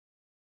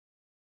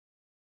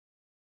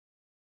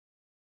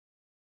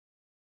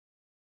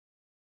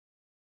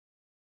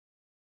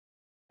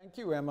Thank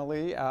you,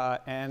 Emily.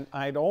 And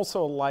I'd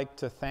also like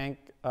to thank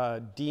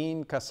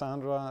Dean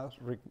Cassandra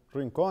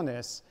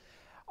Rincones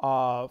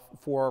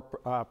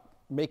for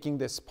making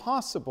this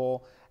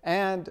possible,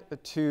 and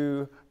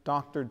to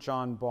Dr.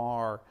 John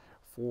Barr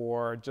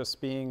for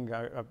just being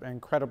an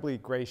incredibly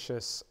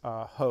gracious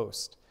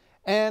host.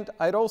 And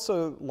I'd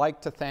also like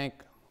to thank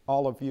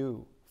all of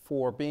you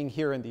for being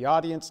here in the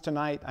audience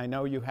tonight. I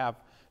know you have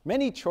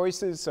many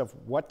choices of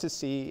what to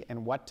see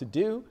and what to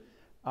do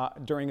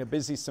during a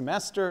busy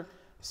semester.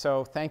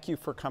 So thank you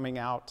for coming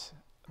out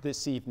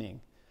this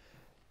evening.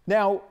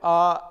 Now,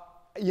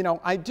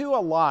 I do a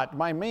lot.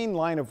 My main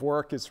line of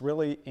work is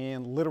really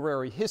in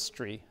literary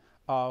history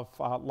of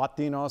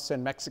Latinos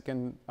and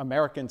Mexican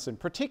Americans in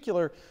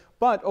particular.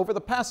 But over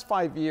the past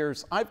 5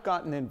 years, I've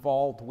gotten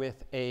involved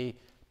with a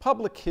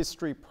public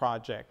history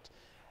project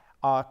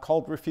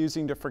called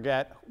Refusing to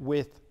Forget,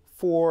 with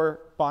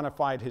 4 bona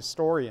fide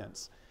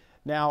historians.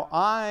 Now,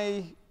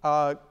 I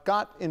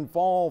got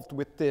involved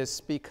with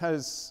this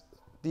because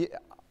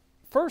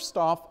first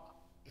off,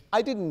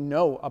 I didn't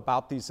know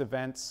about these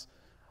events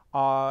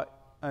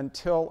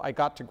until I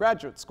got to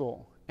graduate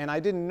school. And I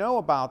didn't know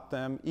about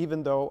them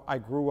even though I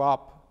grew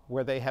up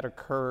where they had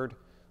occurred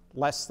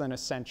less than a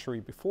century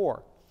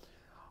before.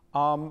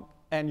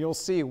 And you'll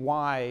see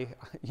why,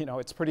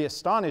 it's pretty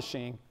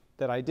astonishing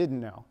that I didn't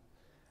know.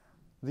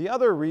 The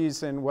other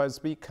reason was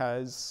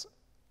because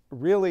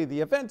really the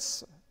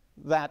events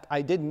that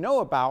I didn't know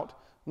about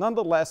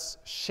nonetheless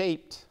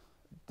shaped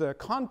the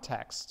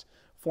context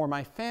for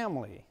my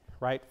family,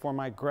 right? For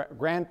my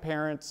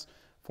grandparents,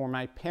 for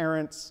my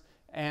parents,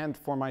 and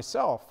for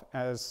myself,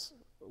 as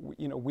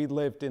we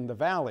lived in the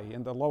valley,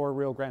 in the lower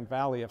Rio Grande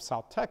Valley of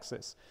South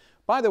Texas.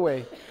 By the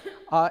way,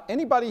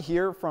 anybody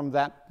here from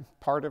that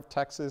part of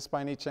Texas by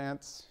any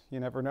chance?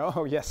 You never know.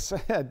 Oh, yes,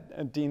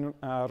 Dean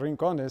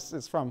Rincones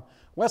is from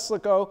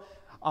Weslaco.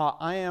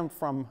 I am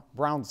from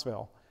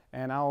Brownsville,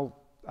 and I'll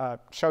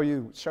show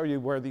you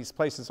where these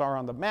places are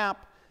on the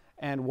map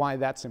and why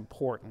that's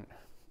important.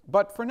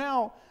 But for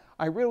now,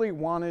 I really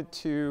wanted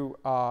to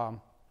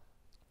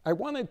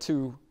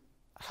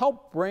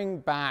help bring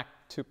back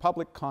to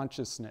public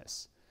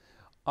consciousness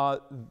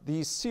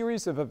these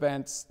series of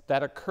events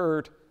that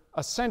occurred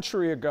a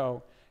century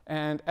ago.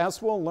 And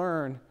as we'll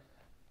learn,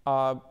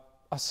 a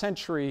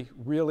century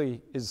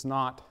really is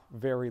not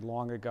very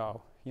long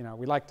ago.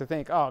 We like to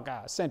think, oh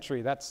God, a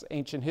century, that's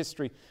ancient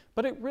history.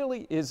 But it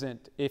really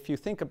isn't if you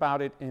think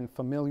about it in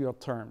familial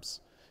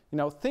terms.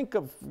 Think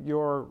of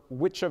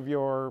which of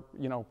your,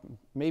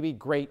 maybe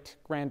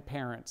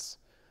great-grandparents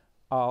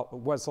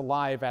was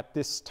alive at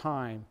this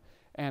time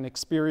and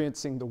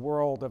experiencing the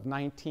world of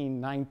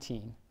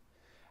 1919.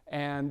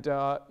 And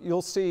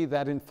you'll see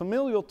that in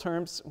familial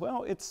terms,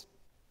 well, it's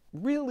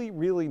really,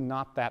 really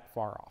not that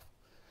far off.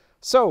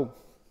 So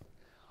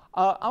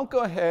I'll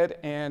go ahead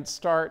and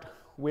start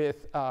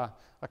with a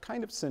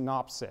kind of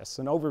synopsis,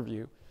 an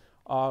overview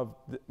of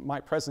my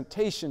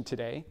presentation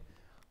today.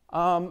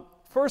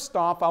 First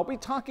off, I'll be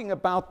talking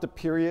about the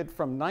period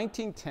from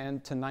 1910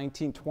 to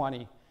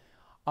 1920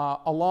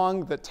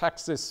 along the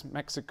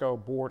Texas-Mexico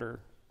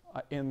border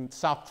in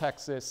South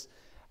Texas,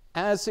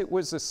 as it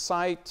was a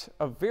site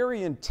of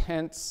very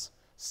intense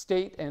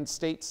state and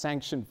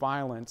state-sanctioned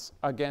violence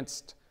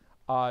against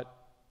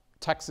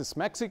Texas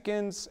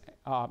Mexicans,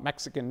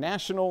 Mexican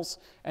nationals,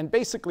 and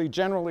basically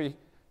generally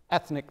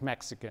ethnic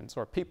Mexicans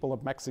or people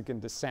of Mexican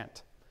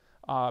descent,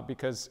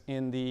 because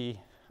in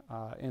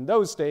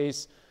those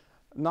days,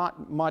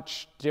 not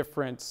much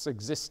difference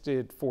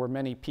existed for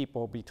many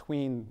people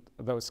between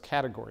those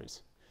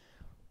categories.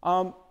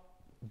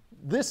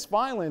 This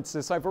violence,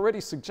 as I've already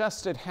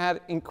suggested,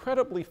 had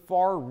incredibly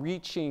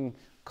far-reaching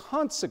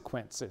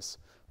consequences: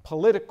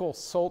 political,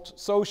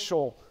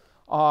 social,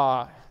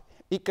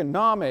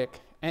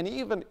 economic, and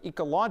even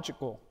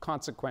ecological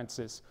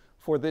consequences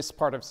for this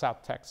part of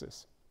South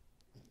Texas.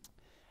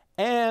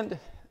 And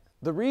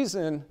the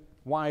reason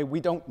why we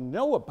don't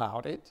know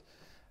about it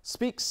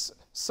speaks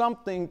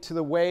something to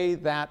the way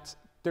that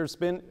there's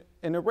been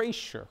an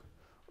erasure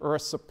or a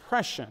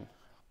suppression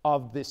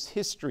of this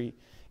history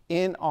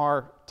in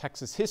our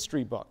Texas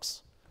history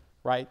books,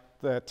 right?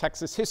 The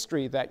Texas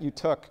history that you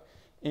took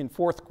in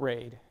 4th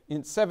grade,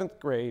 in 7th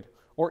grade,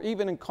 or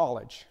even in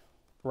college,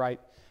 right?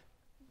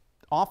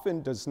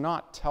 Often does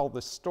not tell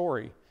the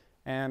story,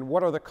 and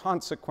what are the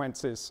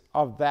consequences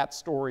of that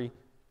story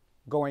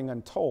going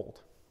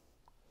untold.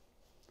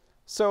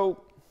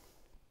 So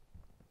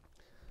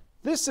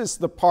this is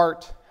the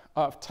part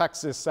of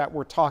Texas that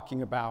we're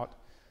talking about,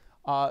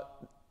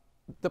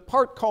 the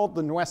part called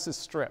the Nueces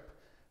Strip.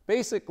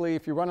 Basically,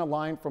 if you run a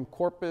line from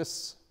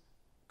Corpus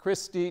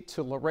Christi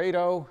to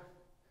Laredo,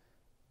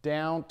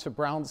 down to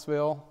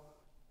Brownsville,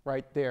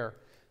 right there,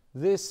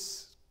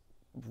 this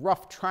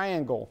rough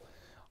triangle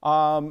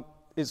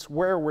is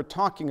where we're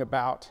talking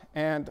about.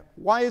 And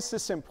why is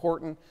this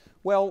important?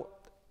 Well,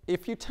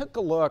 if you took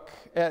a look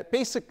at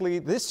basically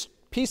this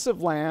piece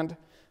of land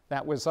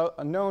that was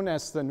known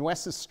as the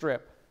Nueces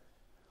Strip,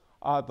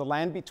 the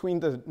land between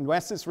the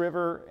Nueces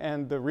River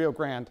and the Rio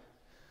Grande,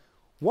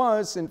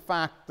 was, in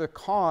fact, the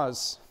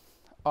cause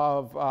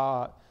of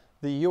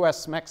the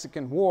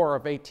U.S.-Mexican War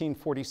of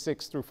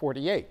 1846 through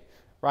 48,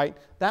 right?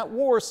 That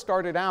war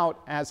started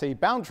out as a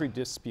boundary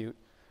dispute.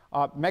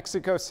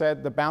 Mexico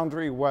said the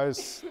boundary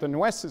was the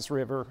Nueces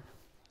River.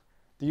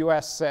 The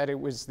U.S. said it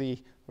was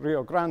the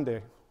Rio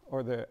Grande,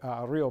 or the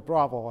Rio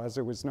Bravo, as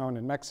it was known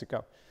in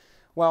Mexico.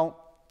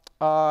 Well,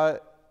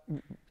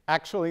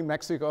 actually,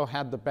 Mexico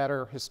had the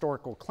better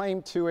historical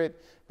claim to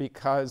it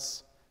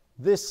because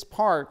this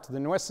part, the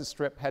Nueces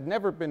Strip, had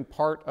never been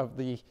part of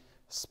the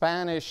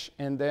Spanish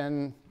and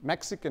then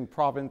Mexican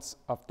province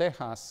of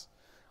Texas.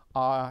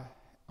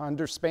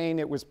 Under Spain,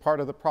 it was part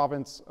of the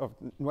province of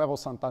Nuevo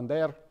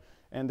Santander,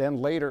 and then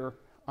later,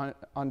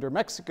 under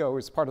Mexico, it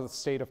was part of the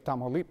state of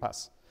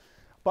Tamaulipas.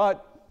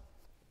 But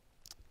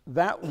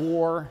that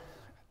war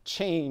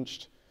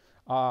changed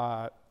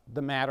the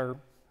matter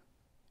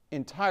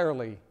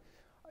entirely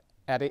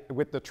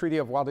with the Treaty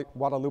of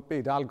Guadalupe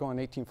Hidalgo in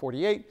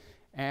 1848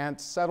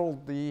 and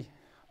settled the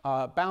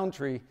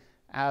boundary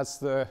as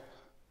the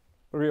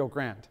Rio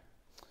Grande.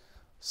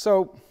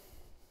 So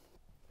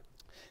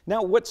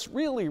now what's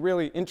really,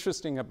 really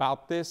interesting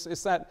about this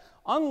is that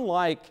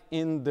unlike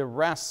in the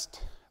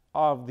rest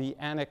of the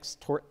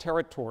annexed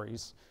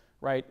territories,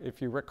 right,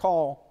 if you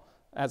recall,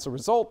 as a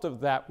result of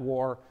that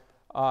war,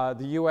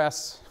 the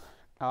U.S.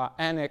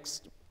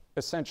 Annexed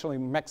essentially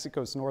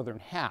Mexico's northern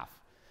half,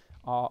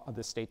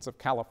 the states of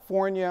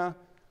California,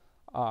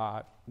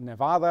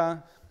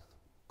 Nevada,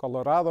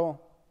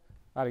 Colorado,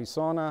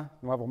 Arizona,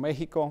 Nuevo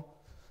Mexico,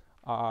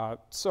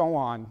 so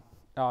on.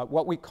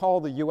 What we call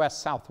the U.S.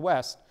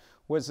 Southwest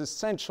was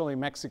essentially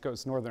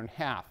Mexico's northern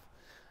half,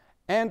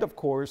 and of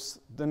course,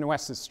 the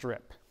Nueces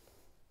Strip.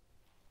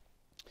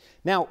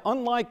 Now,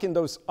 unlike in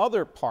those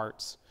other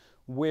parts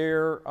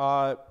where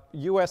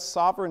U.S.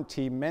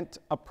 sovereignty meant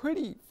a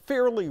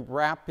fairly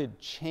rapid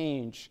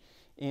change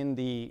in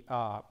the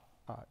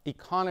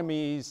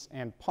economies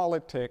and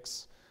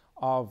politics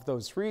of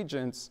those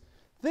regions,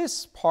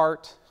 this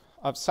part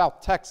of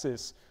South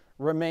Texas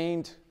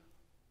remained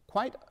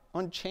quite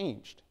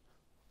unchanged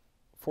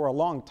for a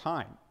long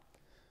time.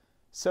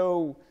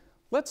 So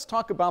let's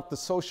talk about the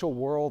social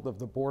world of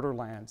the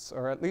borderlands,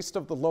 or at least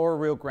of the lower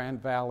Rio Grande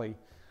Valley,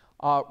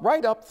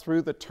 right up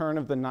through the turn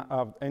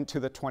of into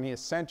the 20th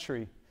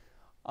century.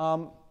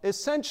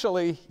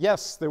 Essentially,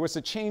 yes, there was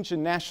a change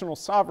in national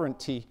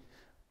sovereignty,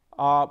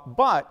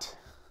 but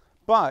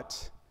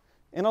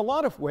in a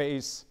lot of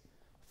ways,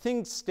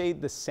 things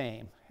stayed the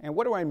same. And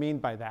what do I mean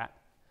by that?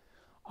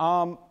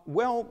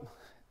 Well,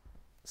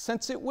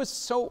 since it was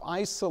so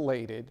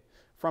isolated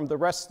from the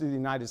rest of the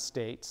United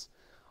States,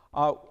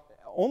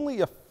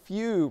 only a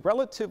few,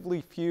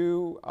 relatively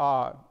few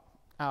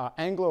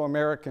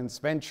Anglo-Americans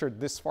ventured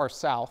this far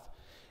south,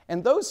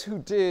 and those who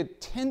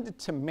did tended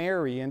to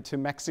marry into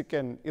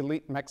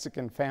elite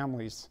Mexican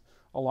families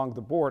along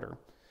the border.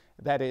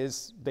 That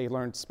is, they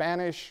learned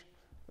Spanish,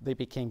 they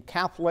became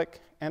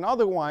Catholic, and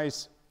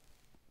otherwise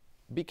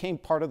became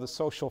part of the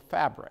social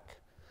fabric.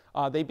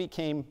 They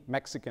became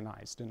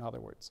Mexicanized, in other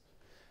words.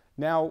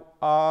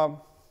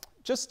 Now,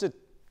 just to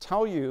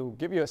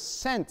give you a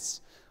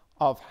sense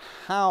of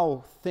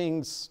how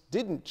things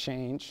didn't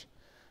change,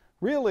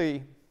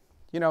 really,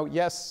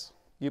 yes,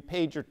 you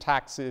paid your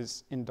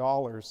taxes in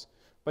dollars,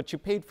 but you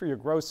paid for your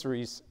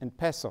groceries in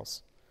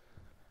pesos.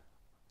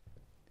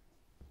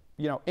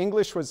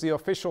 English was the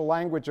official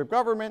language of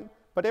government,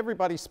 but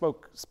everybody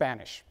spoke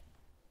Spanish.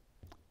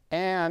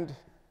 And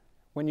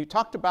when you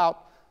talked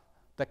about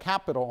the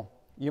capital,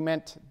 you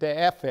meant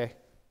DF,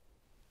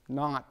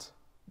 not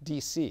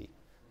DC.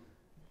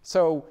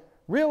 So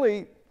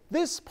really,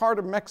 this part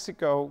of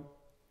Mexico,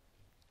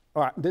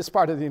 or this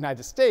part of the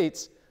United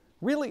States,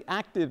 really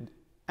acted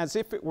as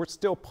if it were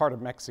still part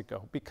of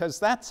Mexico, because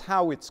that's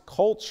how its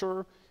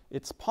culture,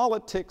 its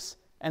politics,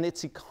 and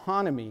its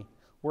economy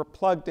were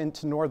plugged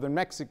into northern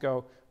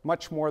Mexico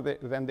much more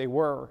than they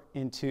were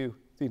into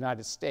the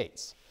United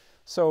States.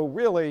 So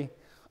really,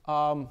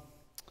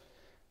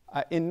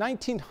 in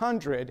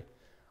 1900,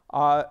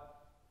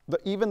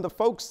 even the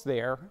folks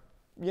there,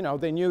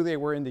 they knew they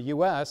were in the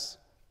US,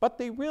 but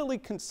they really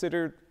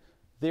considered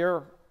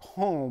their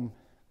home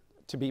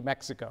to be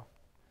Mexico.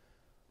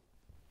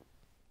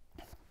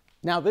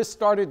 Now, this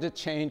started to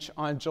change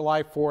on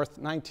July 4th,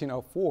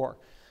 1904.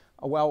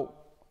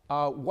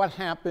 What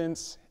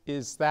happens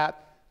is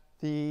that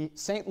the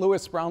St.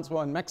 Louis,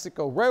 Brownsville, and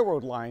Mexico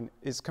Railroad line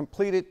is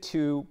completed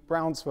to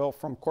Brownsville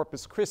from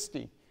Corpus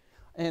Christi.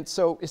 And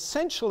so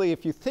essentially,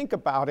 if you think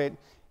about it,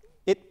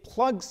 it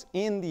plugs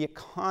in the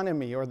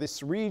economy or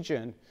this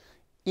region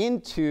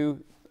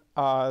into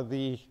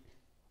the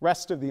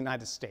rest of the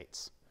United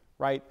States,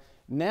 right?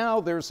 Now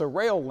there's a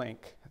rail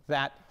link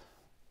that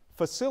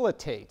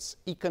facilitates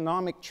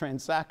economic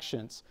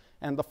transactions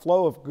and the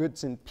flow of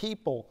goods and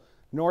people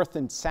north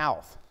and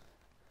south,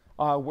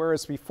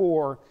 whereas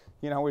before,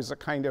 it was a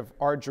kind of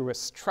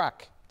arduous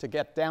trek to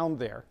get down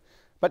there.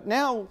 But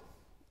now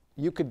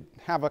you could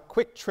have a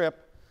quick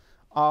trip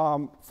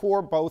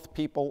for both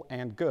people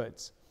and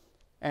goods.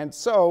 And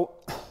so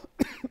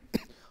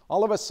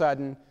all of a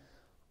sudden,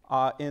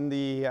 in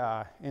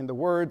the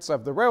words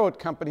of the railroad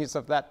companies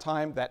of that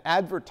time that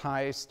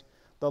advertised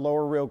the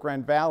lower Rio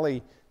Grande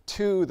Valley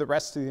to the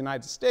rest of the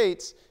United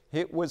States,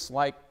 it was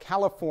like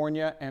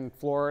California and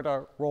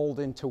Florida rolled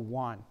into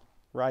one,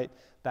 right?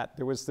 That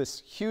there was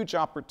this huge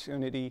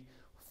opportunity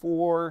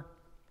for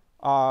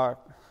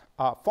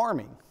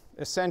farming,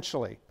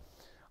 essentially,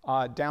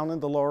 down in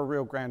the lower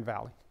Rio Grande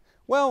Valley.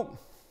 Well,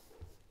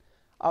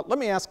 let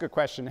me ask a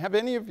question. Have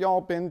any of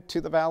y'all been to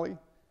the valley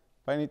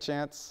by any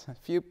chance? A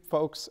few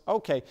folks?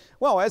 Okay.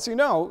 Well, as you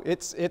know,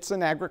 it's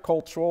an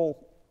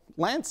agricultural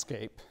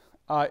landscape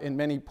in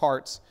many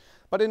parts.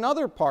 But in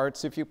other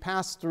parts, if you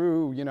pass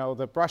through, you know,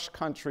 the brush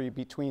country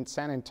between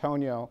San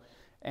Antonio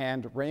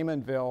and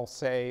Raymondville,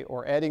 say,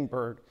 or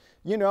Edinburgh,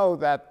 you know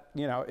that,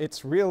 you know,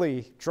 it's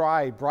really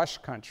dry brush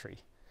country.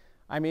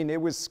 I mean,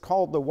 it was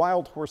called the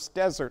Wild Horse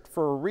Desert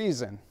for a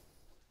reason.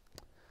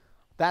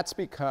 That's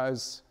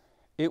because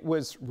it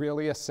was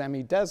really a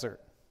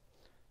semi-desert.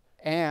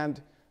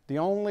 And the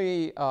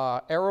only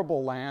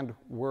arable land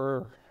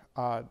were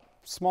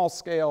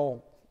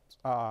small-scale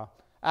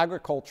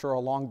agriculture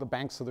along the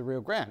banks of the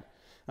Rio Grande.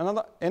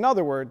 In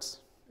other words,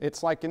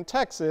 it's like in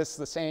Texas,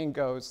 the saying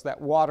goes that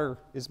water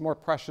is more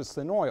precious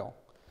than oil.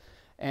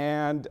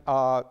 And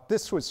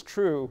this was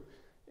true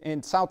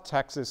in South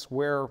Texas,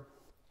 where,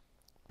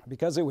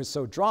 because it was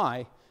so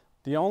dry,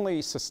 the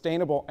only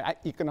sustainable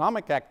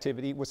economic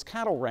activity was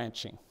cattle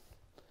ranching.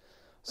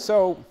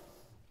 So,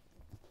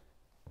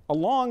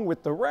 along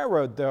with the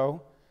railroad,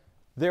 though,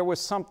 there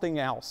was something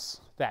else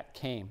that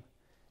came,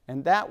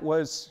 and that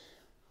was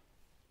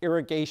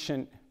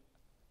irrigation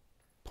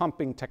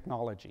pumping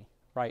technology,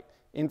 right?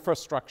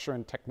 Infrastructure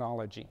and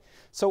technology.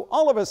 So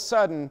all of a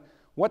sudden,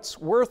 what's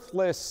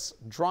worthless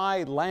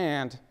dry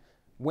land,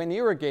 when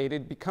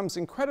irrigated, becomes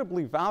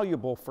incredibly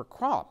valuable for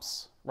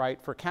crops,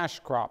 right? For cash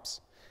crops.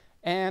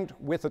 And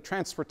with a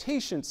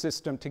transportation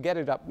system to get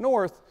it up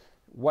north,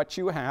 what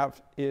you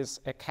have is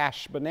a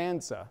cash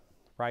bonanza,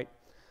 right?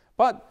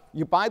 But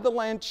you buy the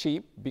land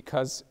cheap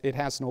because it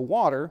has no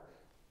water,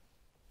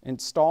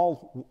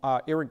 install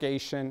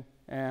irrigation,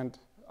 and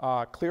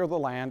clear the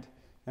land,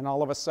 and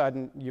all of a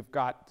sudden you've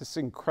got this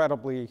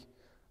incredibly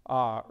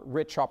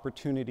rich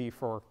opportunity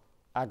for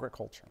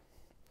agriculture.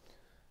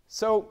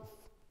 So,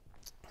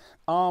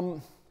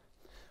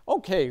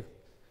 okay,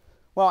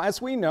 well,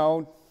 as we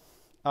know,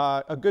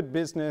 a good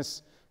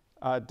business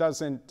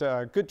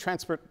good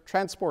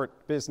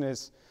transport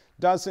business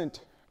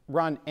doesn't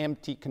run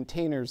empty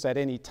containers at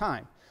any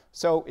time.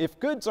 So if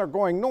goods are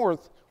going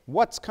north,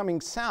 what's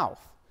coming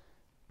south?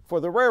 For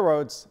the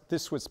railroads,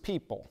 this was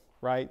people,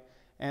 right?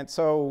 And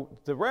so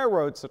the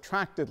railroads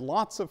attracted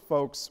lots of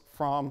folks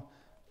from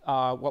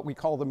what we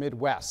call the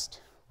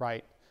Midwest,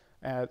 right?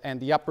 And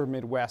the upper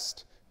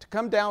Midwest to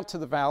come down to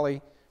the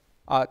valley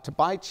to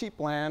buy cheap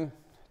land,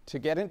 to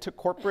get into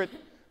corporate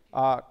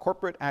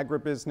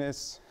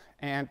agribusiness,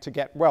 and to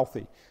get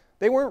wealthy.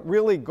 They weren't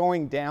really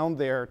going down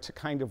there to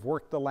kind of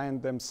work the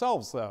land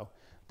themselves, though.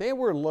 They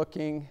were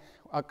looking,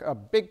 a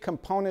big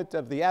component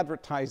of the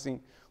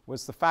advertising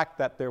was the fact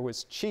that there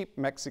was cheap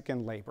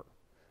Mexican labor,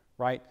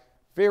 right?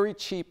 Very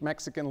cheap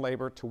Mexican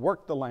labor to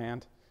work the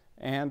land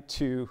and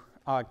to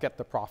get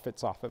the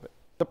profits off of it.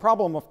 The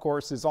problem, of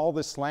course, is all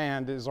this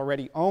land is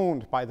already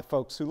owned by the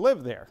folks who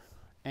live there,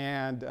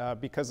 and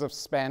because of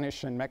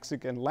Spanish and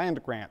Mexican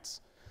land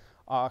grants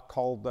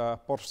called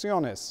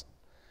porciones.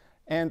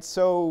 And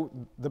so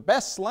the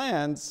best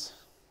lands,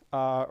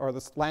 or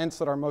the lands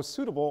that are most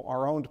suitable,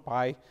 are owned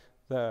by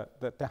the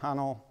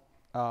Tejano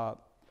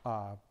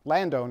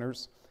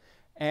landowners.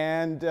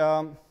 And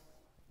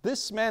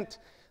this meant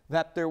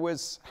that there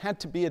had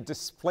to be a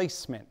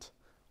displacement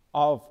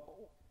of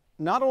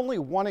not only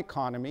one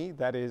economy,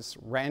 that is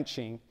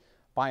ranching,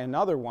 by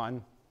another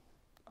one,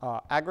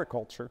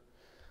 agriculture,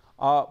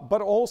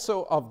 but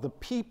also of the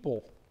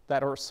people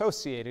that are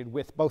associated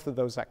with both of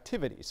those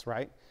activities,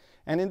 right?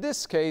 And in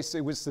this case,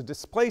 it was the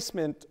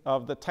displacement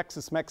of the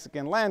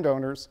Texas-Mexican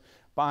landowners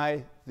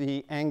by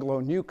the Anglo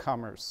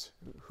newcomers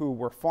who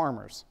were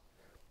farmers.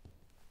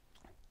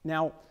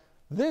 Now,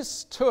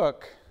 this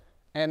took,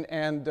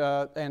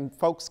 and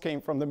folks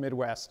came from the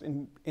Midwest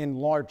in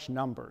large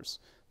numbers.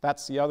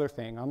 That's the other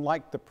thing.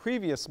 Unlike the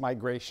previous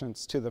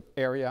migrations to the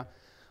area,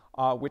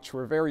 which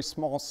were very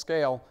small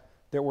scale,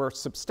 there were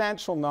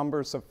substantial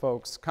numbers of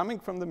folks coming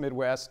from the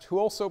Midwest who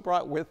also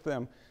brought with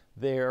them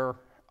their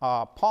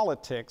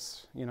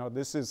politics. You know,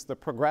 this is the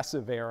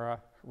progressive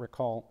era,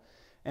 recall,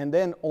 and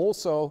then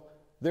also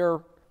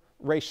their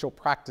racial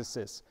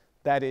practices.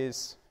 That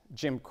is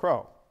Jim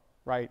Crow,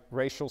 right?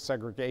 Racial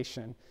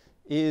segregation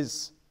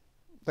is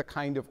the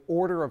kind of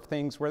order of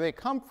things where they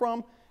come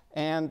from,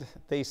 and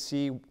they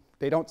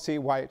don't see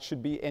why it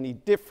should be any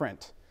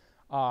different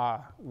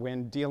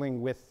when dealing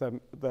with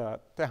the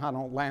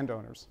Tejano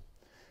landowners.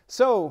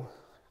 So,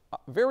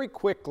 very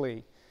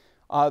quickly,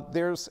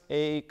 there's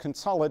a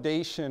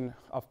consolidation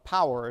of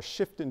power, a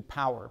shift in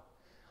power.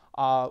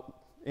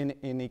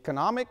 In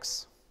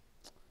economics,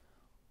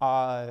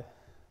 you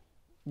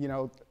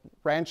know,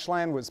 ranch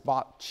land was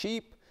bought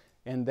cheap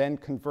and then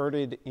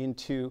converted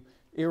into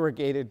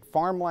irrigated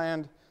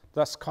farmland,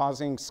 thus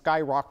causing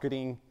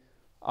skyrocketing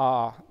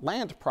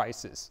land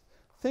prices.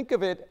 Think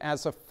of it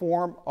as a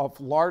form of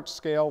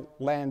large-scale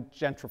land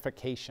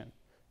gentrification.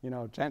 You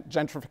know,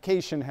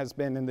 gentrification has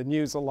been in the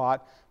news a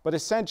lot, but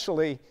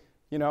essentially,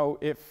 you know,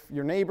 if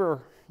your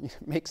neighbor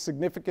makes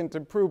significant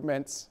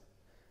improvements,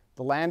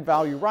 the land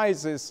value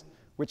rises,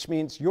 which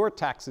means your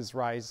taxes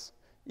rise,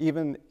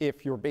 even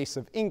if your base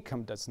of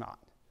income does not.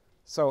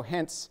 So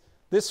hence,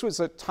 this was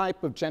a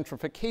type of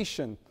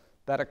gentrification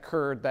that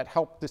occurred that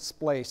helped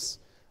displace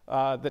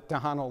the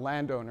Tejano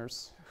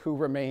landowners who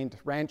remained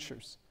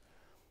ranchers.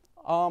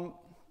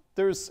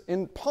 There's,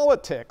 in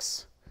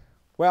politics,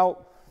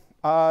 well,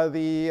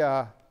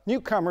 the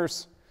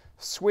newcomers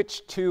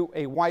switched to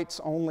a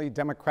whites-only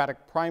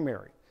Democratic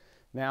primary.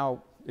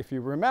 Now, if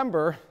you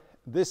remember,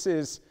 this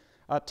is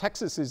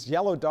Texas's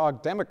yellow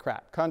dog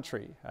Democrat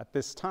country at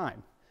this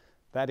time.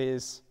 That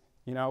is,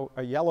 you know,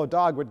 a yellow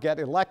dog would get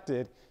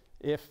elected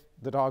if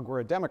the dog were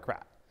a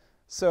Democrat.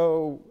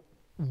 So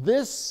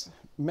this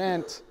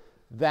meant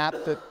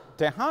that the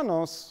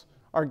Tejanos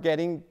are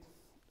getting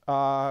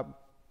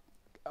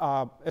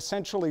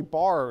essentially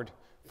barred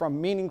from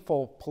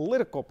meaningful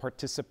political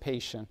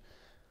participation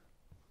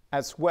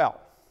as well.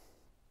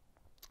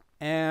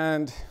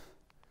 And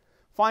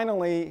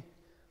finally,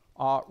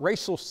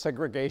 racial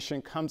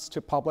segregation comes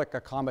to public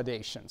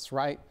accommodations,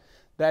 right?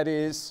 That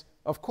is,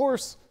 of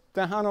course,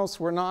 Tejanos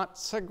were not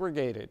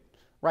segregated,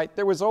 right?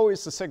 There was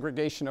always the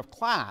segregation of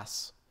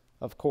class,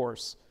 of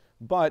course,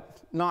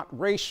 but not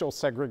racial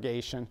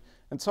segregation.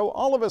 And so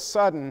all of a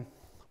sudden,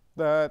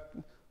 the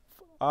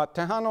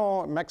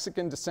Tejano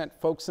Mexican descent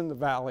folks in the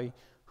valley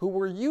who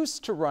were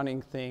used to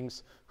running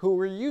things, who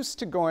were used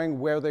to going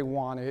where they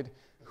wanted,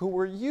 who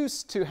were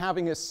used to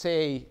having a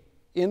say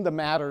in the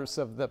matters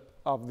of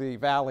the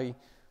valley,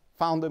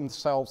 found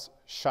themselves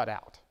shut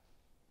out.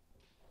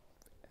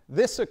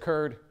 This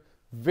occurred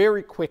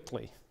very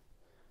quickly.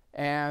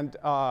 And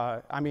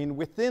I mean,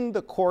 within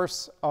the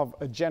course of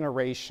a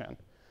generation,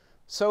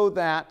 so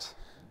that,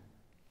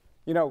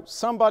 you know,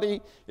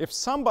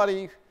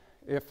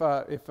 if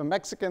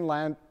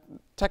a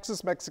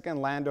Texas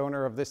Mexican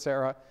landowner of this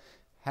era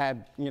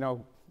had, you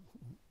know,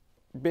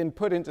 been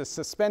put into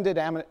suspended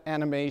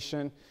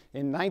animation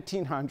in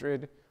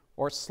 1900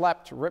 or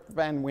slept Rip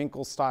Van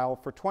Winkle style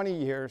for 20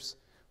 years,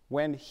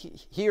 when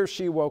he or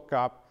she woke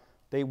up,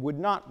 they would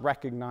not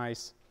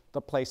recognize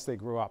the place they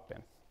grew up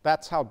in.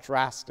 That's how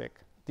drastic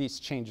these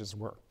changes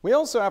were. We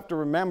also have to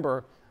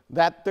remember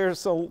that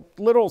there's a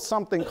little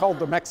something called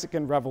the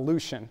Mexican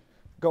Revolution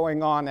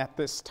going on at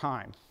this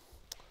time.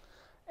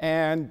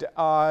 And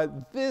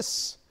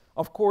this,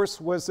 of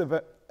course, was of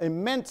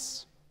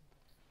immense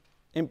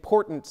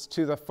importance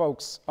to the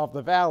folks of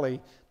the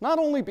valley, not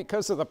only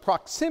because of the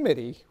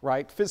proximity,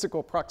 right,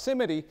 physical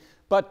proximity,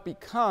 but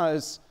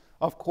because,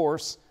 of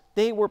course,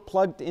 they were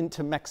plugged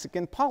into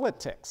Mexican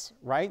politics,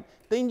 right?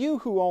 They knew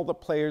who all the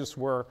players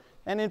were,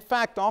 and in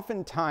fact,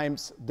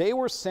 oftentimes, they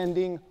were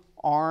sending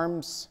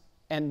arms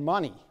and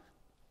money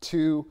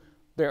to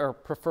their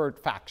preferred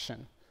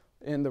faction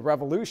in the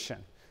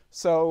revolution.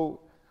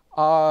 So,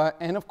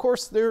 and of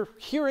course, they're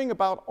hearing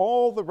about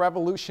all the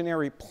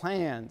revolutionary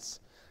plans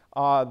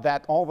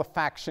that all the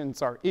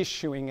factions are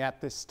issuing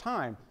at this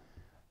time.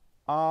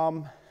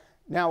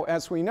 Now,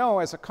 as we know,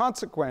 as a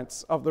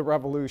consequence of the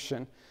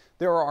revolution,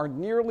 there are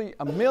nearly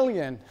 1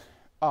 million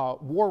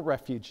war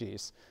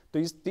refugees.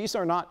 These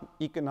are not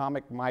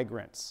economic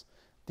migrants.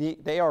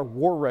 They are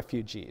war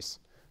refugees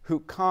who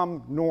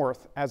come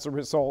north as a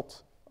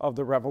result of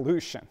the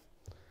revolution.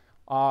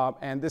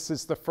 And this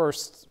is the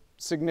first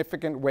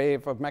significant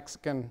wave of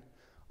Mexican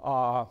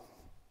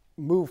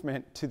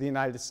movement to the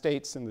United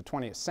States in the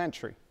 20th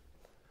century.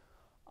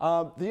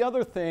 The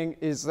other thing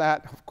is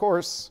that, of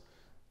course,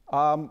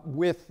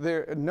 with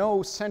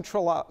no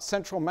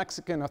central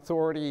Mexican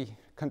authority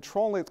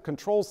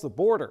controls the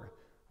border,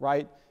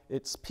 right?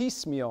 It's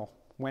piecemeal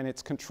when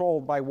it's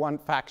controlled by one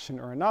faction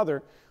or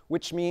another,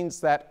 which means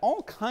that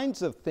all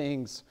kinds of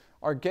things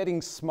are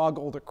getting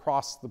smuggled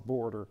across the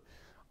border.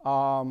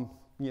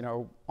 You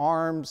know,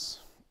 arms,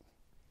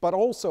 but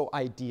also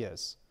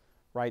ideas,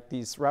 right?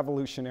 These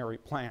revolutionary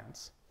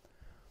plans.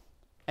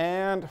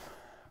 And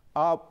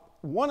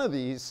one of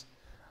these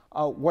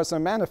was a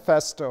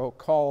manifesto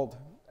called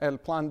El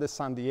Plan de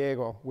San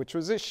Diego, which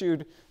was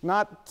issued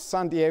not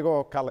San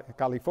Diego,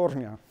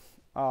 California,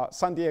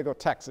 San Diego,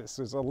 Texas.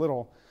 There's a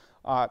little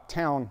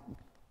town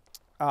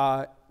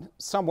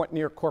somewhat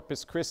near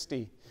Corpus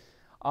Christi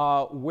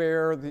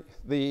where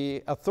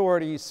the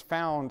authorities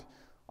found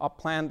a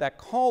plan that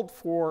called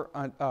for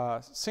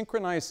a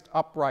synchronized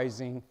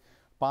uprising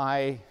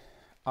by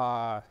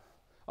a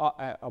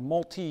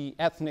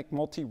multi-ethnic,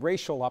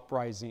 multi-racial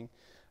uprising,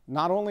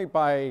 not only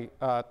by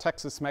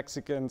Texas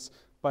Mexicans,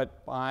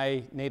 but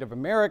by Native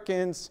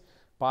Americans,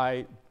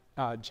 by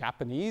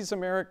Japanese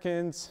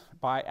Americans,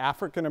 by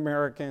African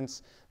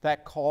Americans,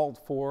 that called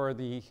for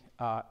the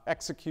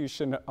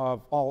execution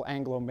of all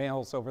Anglo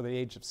males over the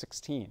age of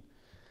 16.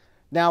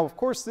 Now, of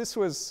course, this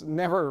was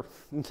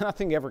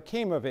nothing ever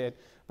came of it,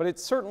 but it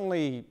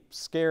certainly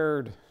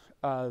scared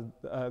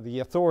the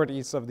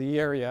authorities of the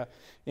area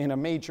in a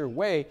major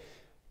way,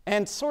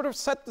 and sort of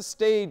set the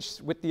stage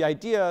with the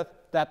idea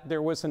that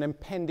there was an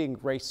impending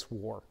race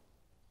war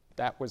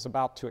that was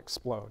about to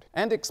explode.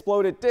 And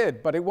explode it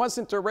did, but it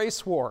wasn't a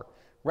race war.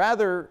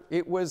 Rather,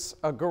 it was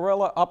a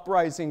guerrilla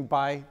uprising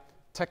by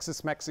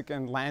Texas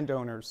Mexican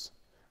landowners,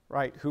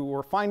 right, who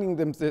were finding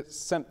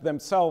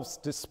themselves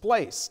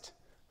displaced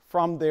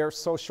from their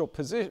social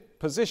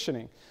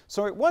positioning.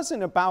 So it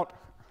wasn't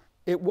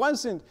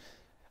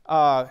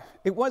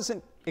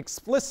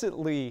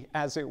explicitly,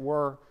 as it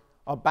were,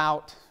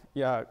 about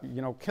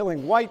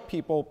killing white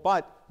people,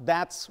 but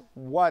that's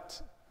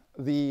what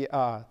the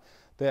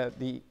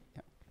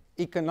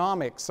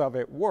economics of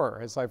it were,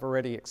 as I've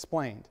already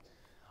explained.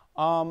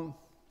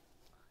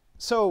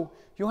 So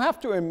you have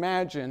to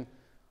imagine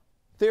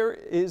there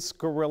is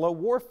guerrilla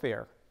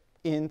warfare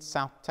in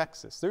South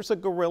Texas. There's a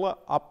guerrilla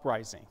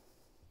uprising.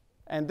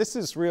 And this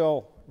is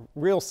real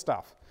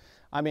stuff.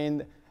 I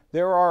mean,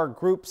 there are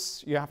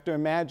groups, you have to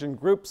imagine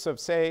groups of,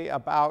 say,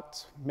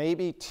 about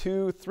maybe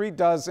 2-3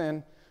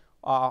 dozen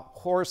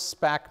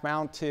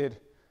horseback-mounted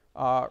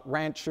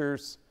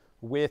ranchers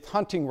with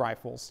hunting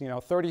rifles,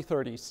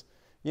 30-30s,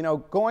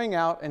 going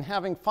out and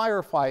having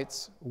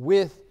firefights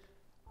with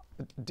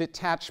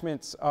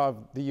detachments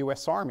of the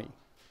U.S. Army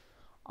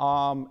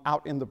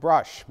out in the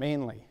brush,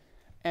 mainly.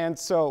 And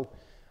so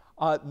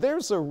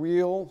there's a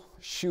real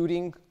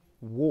shooting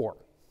war,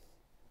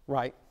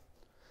 right?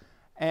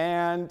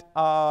 And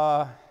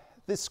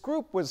this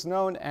group was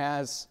known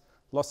as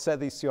Los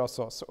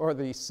Sediciosos, or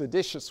the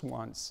seditious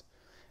ones.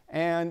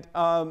 And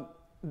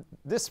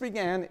this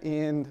began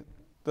in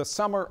the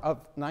summer of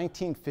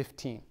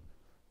 1915,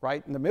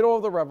 right? In the middle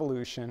of the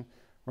revolution.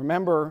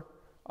 Remember,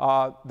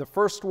 the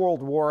First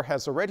World War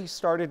has already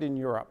started in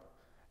Europe,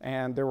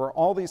 and there were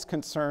all these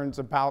concerns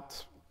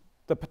about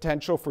the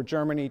potential for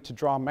Germany to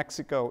draw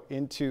Mexico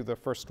into the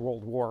First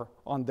World War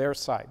on their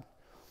side.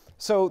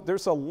 So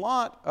there's a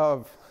lot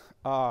of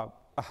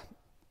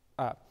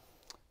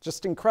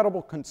just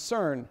incredible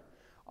concern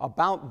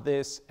about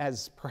this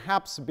as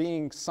perhaps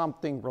being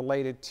something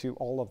related to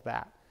all of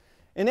that.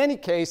 In any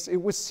case,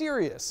 it was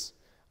serious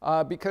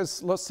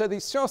because Los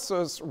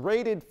Sediciosos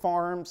raided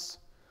farms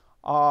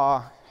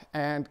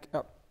and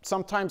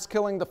sometimes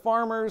killing the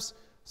farmers,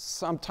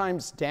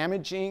 sometimes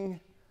damaging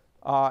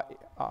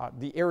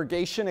the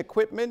irrigation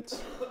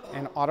equipment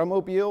and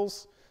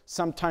automobiles,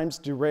 sometimes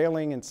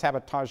derailing and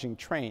sabotaging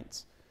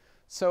trains.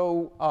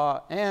 So,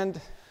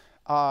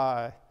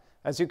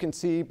 as you can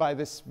see by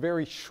this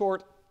very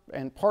short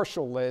and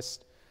partial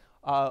list,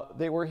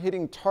 they were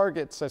hitting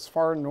targets as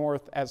far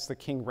north as the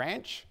King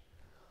Ranch,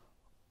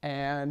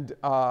 and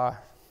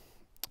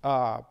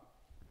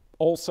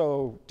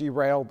also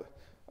derailed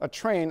a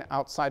train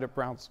outside of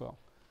Brownsville,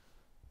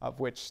 of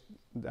which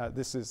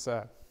this is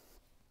a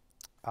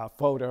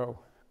photo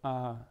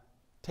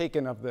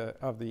taken of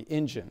the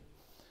engine.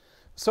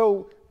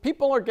 So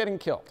people are getting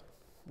killed,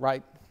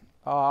 right?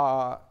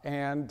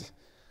 And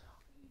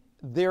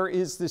there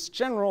is this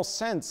general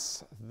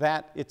sense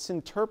that it's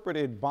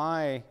interpreted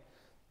by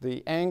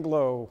the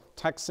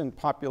Anglo-Texan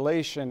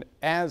population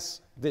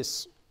as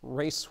this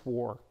race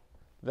war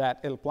that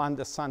El Plan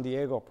de San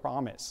Diego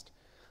promised.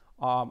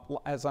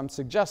 As I'm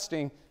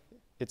suggesting,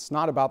 it's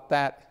not about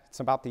that, it's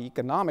about the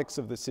economics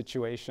of the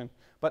situation,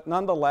 but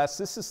nonetheless,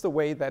 this is the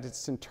way that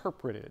it's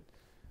interpreted.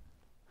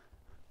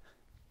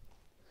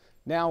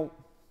 Now,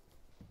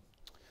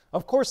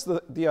 of course,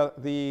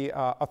 the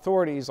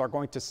authorities are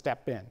going to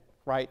step in,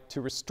 right,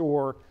 to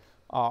restore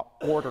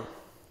order.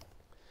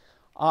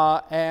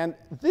 And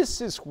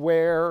this is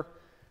where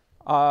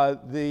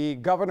the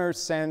governor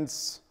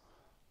sends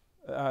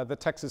the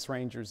Texas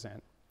Rangers in,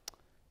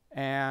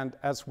 and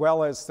as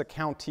well as the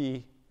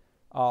county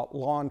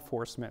law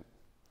enforcement.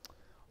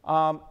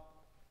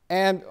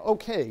 And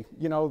okay,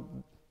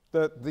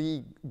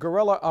 the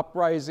guerrilla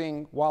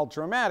uprising, while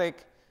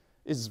dramatic,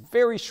 is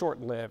very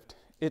short-lived.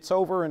 It's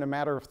over in a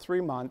matter of 3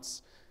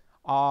 months,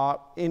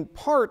 in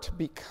part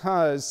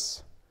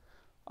because,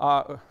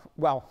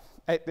 well,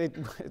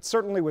 it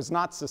certainly was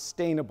not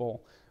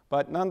sustainable,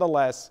 but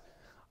nonetheless,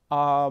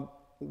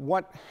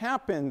 what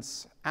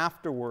happens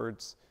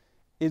afterwards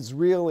is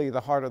really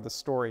the heart of the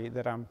story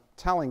that I'm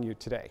telling you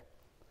today.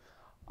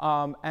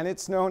 And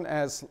it's known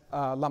as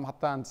La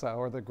Matanza,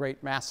 or the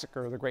Great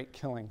Massacre, the Great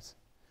Killings,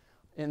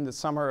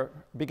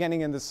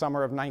 beginning in the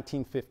summer of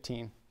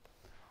 1915.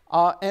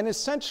 And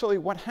essentially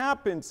what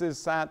happens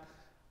is that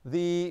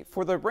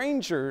for the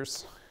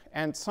Rangers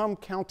and some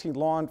county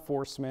law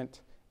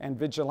enforcement and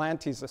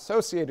vigilantes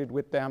associated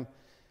with them,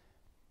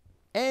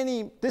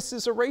 this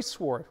is a race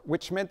war,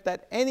 which meant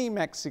that any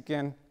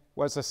Mexican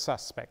was a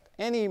suspect.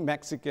 Any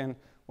Mexican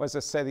was a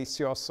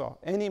sedicioso.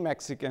 Any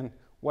Mexican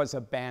was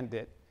a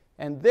bandit,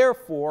 and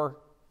therefore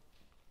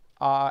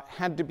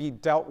had to be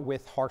dealt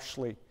with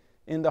harshly,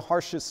 in the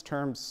harshest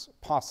terms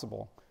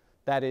possible.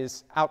 That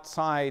is,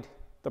 outside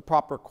the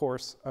proper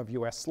course of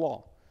US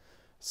law.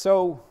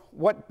 So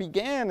what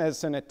began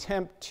as an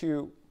attempt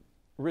to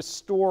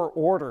restore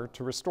order,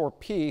 to restore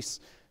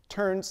peace,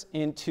 turns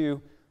into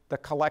the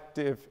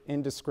collective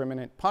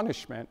indiscriminate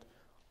punishment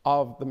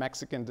of the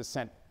Mexican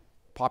descent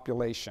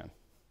population.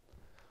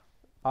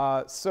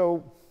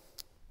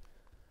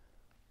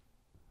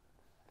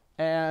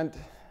 And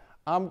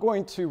I'm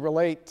going to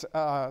relate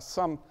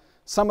some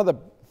of the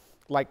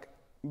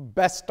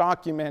best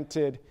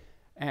documented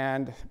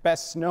and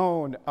best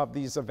known of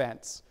these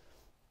events.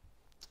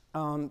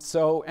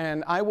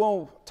 And I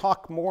will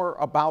talk more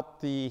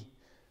about the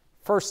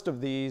first of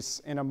these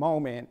in a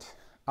moment,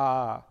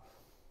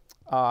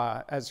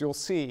 as you'll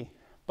see.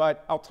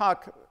 But I'll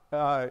talk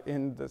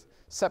in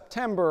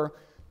September,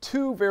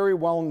 two very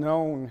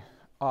well-known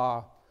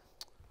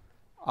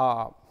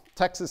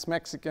Texas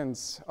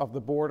Mexicans of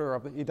the border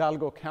of the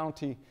Hidalgo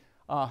County,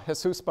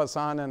 Jesus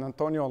Bazan and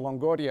Antonio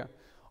Longoria,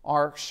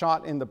 are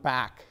shot in the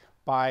back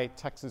by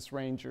Texas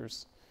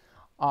Rangers.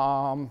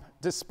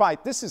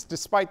 Despite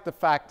the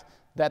fact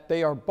that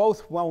they are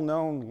both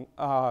well-known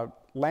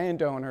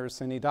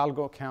landowners in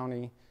Hidalgo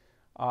County,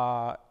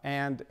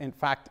 and in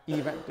fact,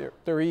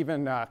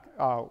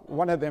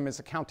 one of them is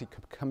a county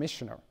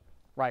commissioner,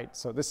 right?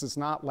 So this is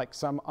not like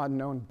some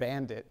unknown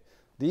bandit.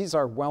 These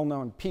are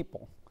well-known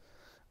people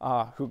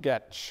who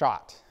get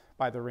shot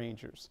by the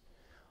Rangers.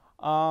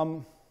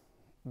 The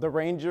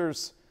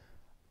Rangers,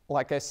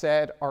 like I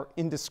said, are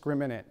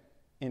indiscriminate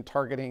in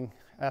targeting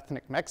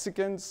ethnic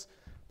Mexicans,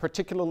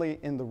 particularly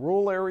in the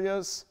rural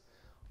areas.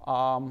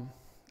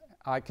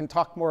 I can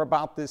talk more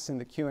about this in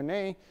the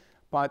Q&A,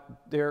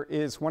 but there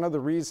is one of the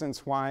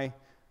reasons why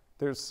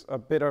there's a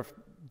bit of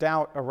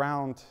doubt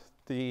around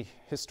the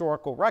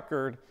historical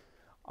record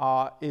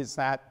is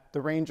that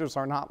the Rangers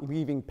are not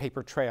leaving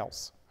paper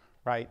trails,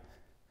 right?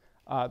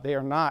 They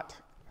are not,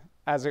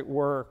 as it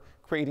were,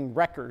 creating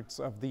records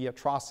of the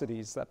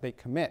atrocities that they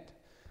commit.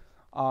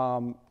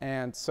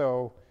 And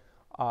so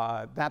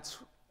that's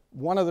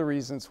one of the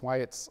reasons why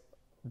it's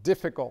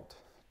difficult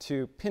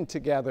to pin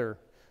together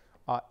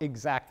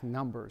exact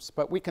numbers,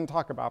 but we can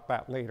talk about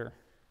that later.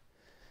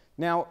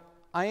 Now,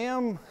 I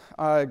am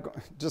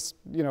just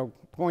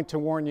going to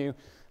warn you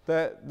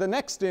that the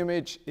next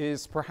image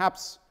is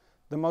perhaps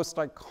the most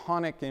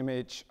iconic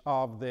image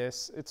of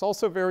this. It's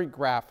also very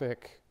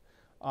graphic,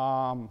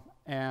 but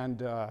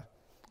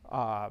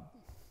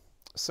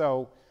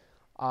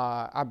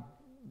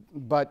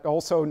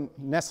also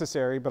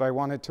necessary, but I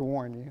wanted to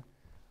warn you.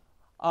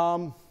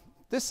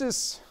 This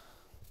is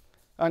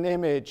an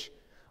image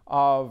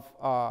of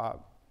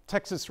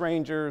Texas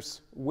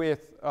Rangers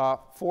with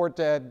 4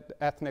 dead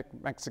ethnic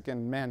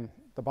Mexican men,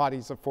 the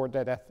bodies of 4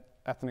 dead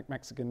ethnic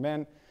Mexican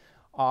men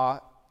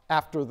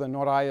after the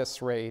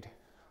Norayas raid.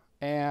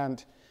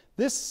 And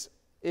this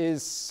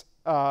is,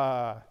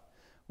 well,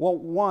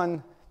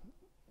 one,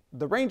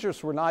 the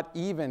Rangers were not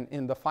even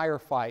in the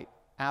firefight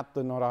at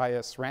the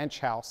Norayas ranch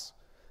house.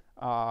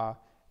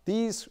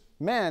 These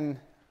men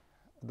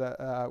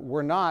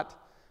were not,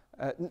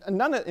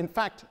 in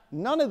fact,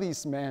 none of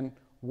these men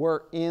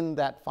were in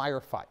that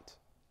firefight.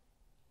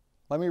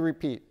 Let me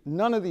repeat,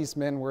 none of these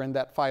men were in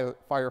that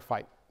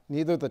firefight,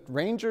 neither the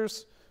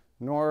Rangers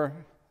nor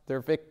their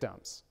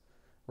victims,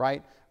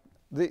 right?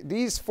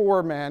 These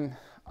 4 men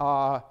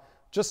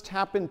just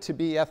happened to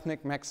be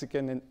ethnic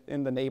Mexican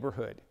in the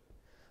neighborhood.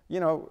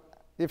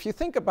 If you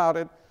think about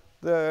it,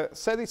 the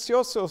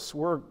sediciosos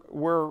were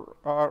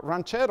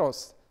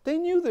rancheros. They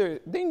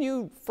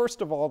knew,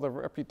 first of all, the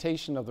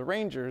reputation of the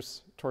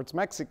Rangers towards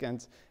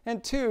Mexicans,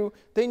 and 2,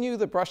 they knew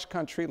the brush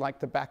country like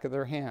the back of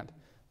their hand.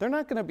 They're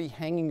not going to be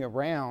hanging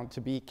around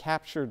to be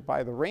captured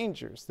by the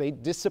Rangers. They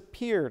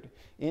disappeared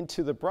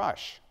into the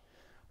brush.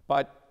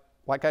 But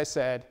like I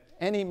said,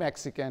 any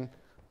Mexican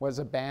was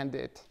a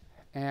bandit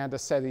and a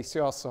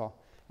sedicioso.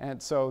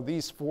 And so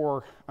these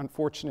 4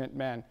 unfortunate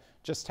men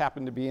just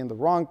happened to be in the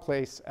wrong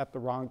place at the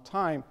wrong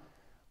time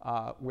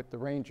with the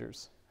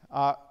Rangers.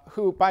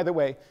 Who, by the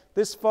way,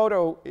 this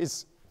photo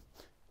is,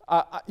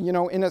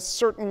 in a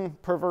certain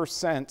perverse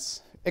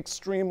sense,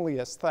 extremely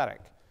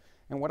aesthetic.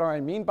 And what do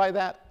I mean by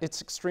that?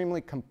 It's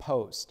extremely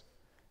composed.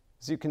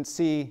 As you can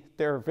see,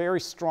 there are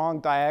very strong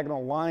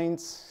diagonal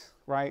lines,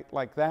 right,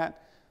 like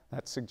that.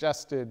 That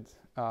suggested,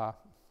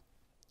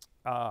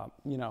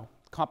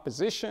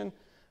 composition,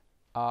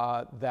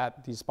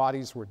 that these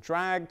bodies were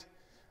dragged,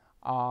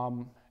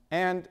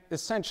 and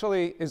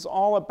essentially is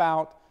all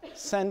about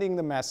sending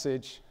the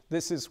message,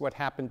 this is what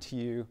happened to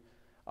you,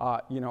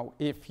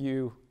 if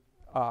you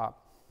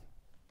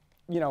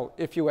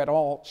at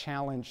all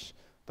challenge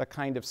the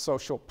kind of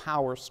social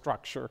power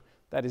structure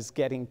that is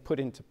getting put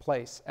into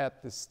place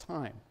at this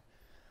time.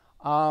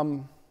 I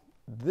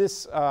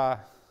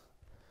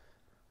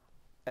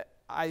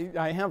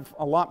have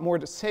a lot more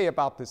to say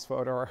about this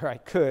photo, or I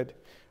could,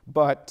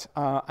 but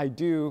I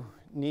do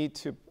need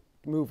to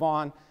move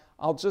on.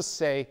 I'll just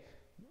say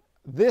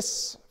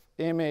this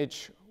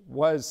image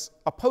was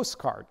a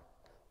postcard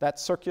that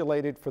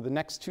circulated for the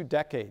next 2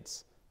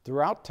 decades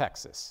throughout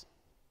Texas,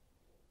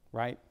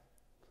 right?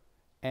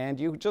 And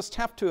you just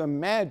have to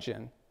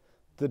imagine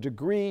the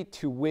degree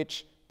to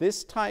which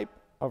this type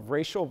of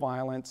racial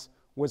violence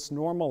was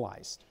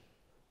normalized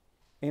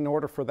in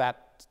order for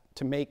that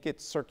to make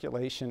its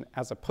circulation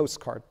as a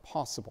postcard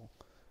possible,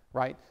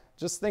 right?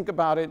 Just think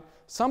about it.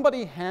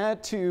 Somebody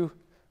had to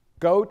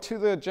go to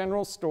the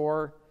general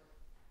store,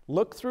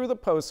 look through the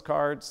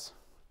postcards,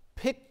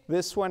 pick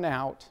this one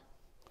out,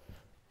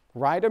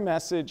 write a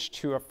message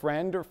to a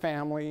friend or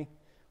family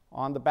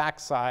on the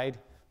backside,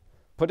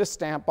 put a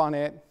stamp on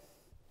it,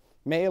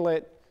 mail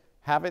it,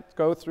 have it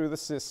go through the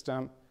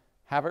system,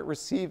 have it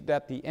received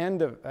at the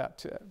end of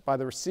by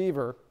the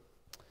receiver,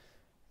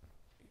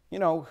 you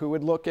know, who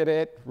would look at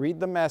it, read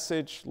the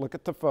message, look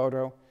at the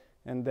photo,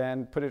 and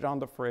then put it on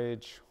the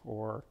fridge,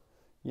 or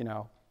you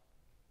know,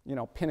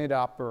 pin it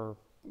up, or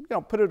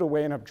put it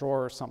away in a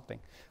drawer or something.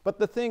 But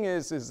the thing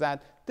is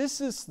that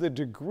this is the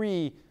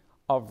degree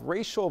of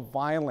racial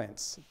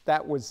violence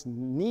that was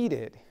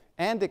needed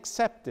and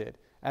accepted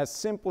as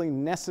simply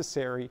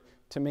necessary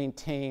to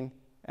maintain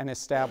and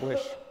establish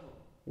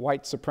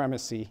white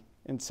supremacy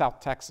in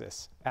South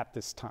Texas at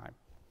this time.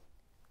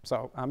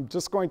 So I'm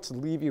just going to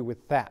leave you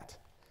with that.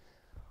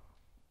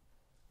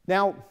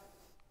 Now,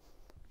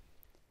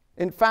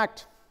 in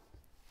fact,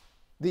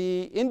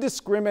 the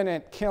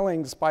indiscriminate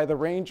killings by the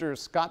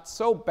Rangers got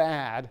so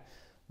bad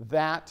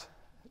that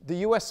the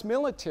US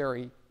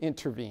military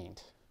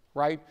intervened,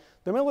 right?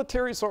 The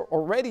militaries are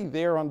already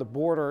there on the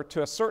border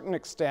to a certain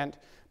extent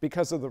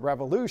because of the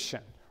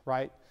revolution,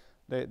 right?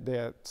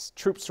 The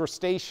troops were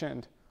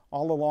stationed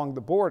all along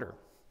the border.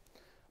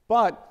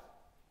 But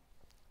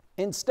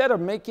instead of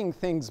making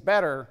things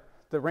better,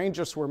 the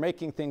Rangers were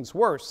making things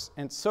worse.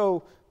 And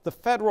so the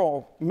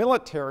federal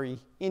military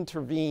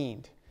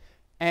intervened,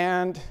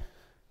 and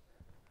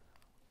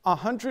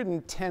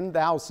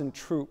 110,000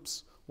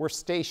 troops were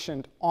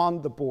stationed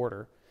on the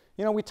border.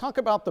 You know, we talk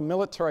about the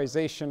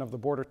militarization of the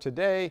border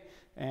today,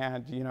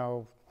 and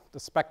the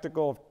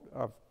spectacle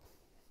of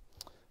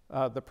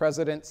the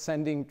president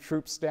sending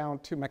troops down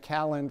to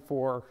McAllen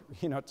for,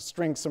 to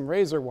string some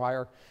razor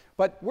wire.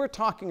 But we're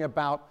talking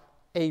about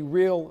a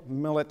real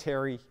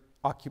military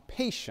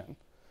occupation,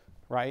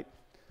 right?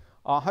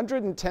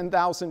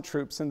 110,000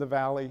 troops in the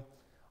valley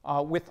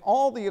with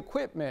all the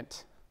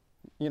equipment,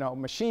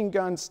 machine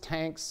guns,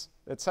 tanks,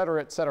 et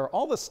cetera,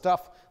 all the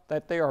stuff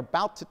that they are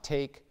about to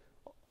take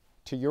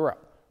to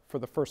Europe for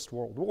the First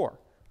World War,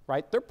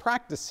 right? They're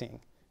practicing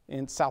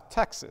in South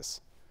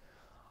Texas.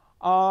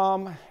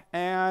 The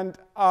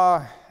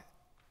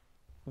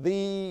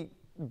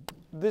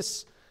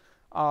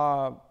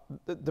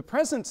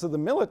presence of the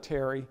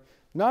military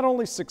not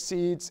only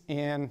succeeds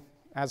in,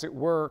 as it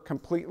were,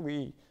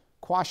 completely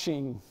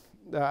quashing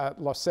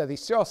los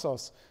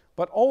sediciosos,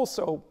 but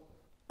also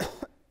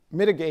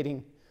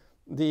mitigating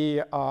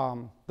the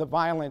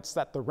violence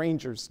that the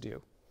Rangers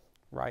do,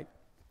 right?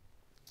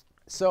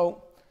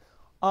 So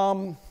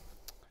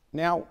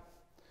now,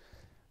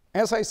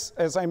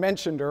 as I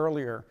mentioned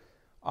earlier,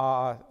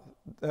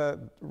 the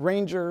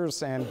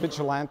Rangers and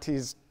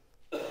vigilantes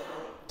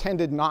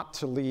tended not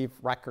to leave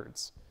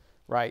records,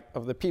 right,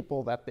 of the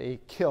people that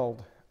they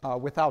killed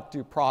without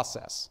due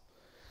process.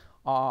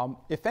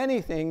 If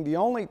anything, the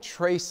only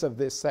trace of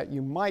this that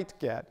you might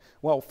get,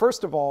 well,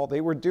 first of all, they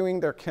were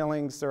doing their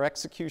killings, their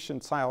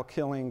execution-style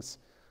killings,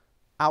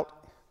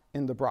 out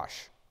in the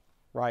brush,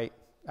 right?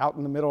 Out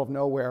in the middle of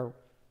nowhere,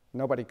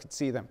 nobody could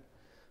see them.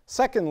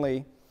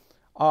 Secondly,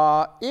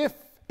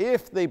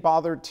 if they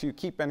bothered to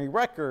keep any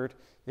record,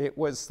 it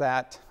was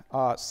that,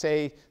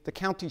 say, the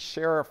county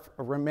sheriff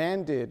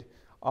remanded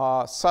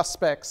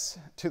suspects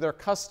to their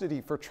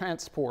custody for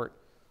transport,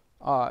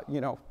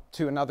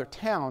 to another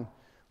town.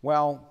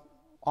 Well,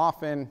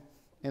 often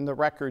in the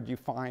record you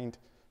find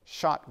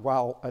shot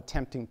while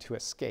attempting to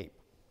escape.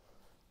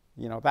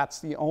 That's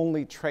the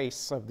only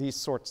trace of these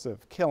sorts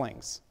of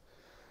killings.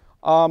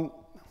 The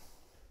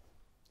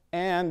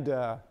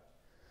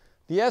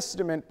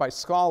estimate by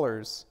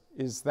scholars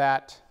is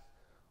that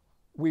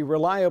we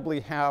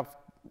reliably have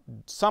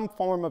some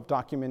form of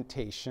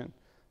documentation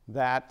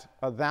that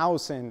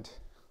about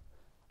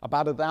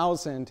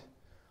 1,000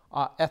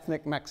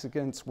 ethnic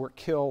Mexicans were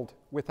killed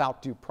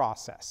without due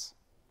process,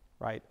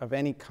 right, of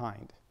any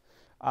kind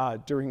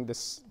during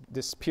this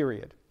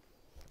period.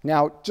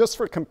 Now, just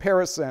for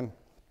comparison,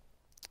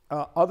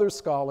 other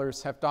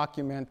scholars have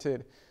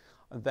documented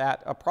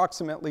that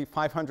approximately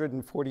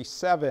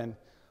 547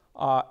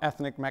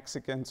 ethnic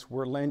Mexicans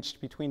were lynched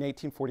between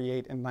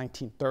 1848 and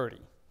 1930.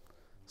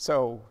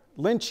 So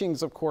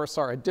lynchings, of course,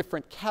 are a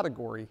different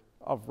category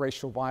of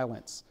racial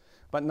violence,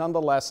 but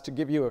nonetheless, to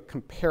give you a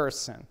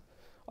comparison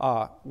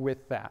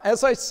with that.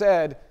 As I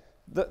said,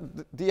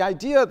 the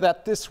idea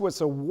that this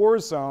was a war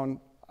zone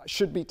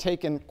should be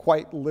taken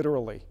quite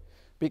literally,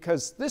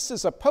 because this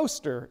is a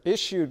poster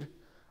issued,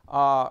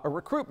 a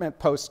recruitment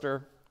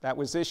poster that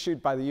was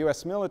issued by the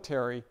US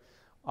military.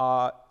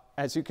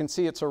 As you can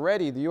see,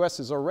 the US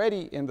is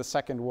already in the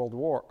Second World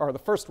War, or the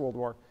First World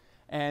War,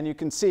 and you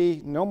can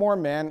see no more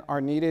men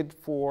are needed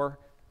for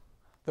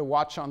the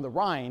Watch on the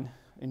Rhine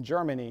in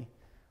Germany,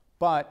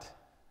 but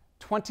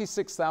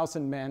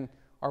 26,000 men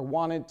are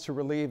wanted to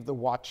relieve the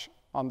Watch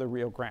on the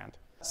Rio Grande.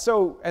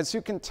 So, as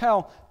you can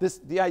tell,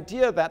 the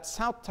idea that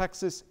South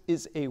Texas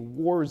is a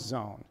war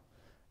zone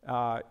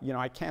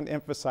I can't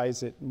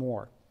emphasize it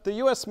more. The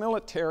U.S.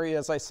 military,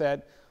 as I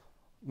said,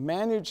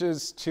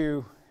 manages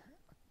to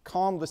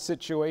calm the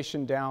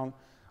situation down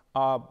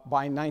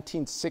by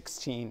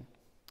 1916,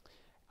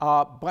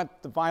 but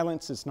the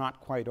violence is not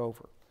quite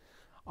over.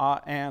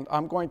 And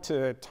I'm going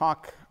to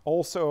talk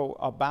also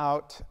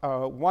about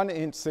one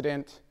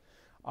incident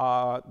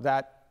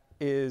that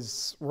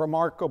is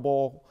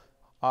remarkable,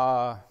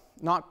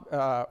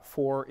 not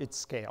for its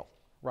scale,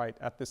 right,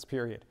 at this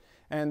period.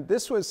 And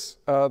this was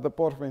the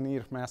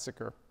Porvenir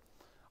massacre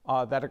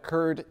that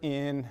occurred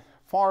in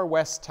far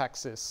west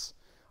Texas.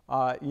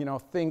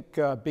 Think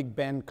Big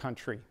Bend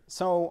country.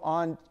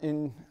 So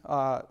in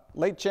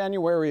late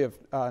January of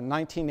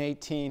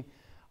 1918,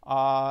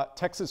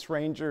 Texas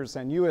Rangers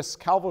and U.S.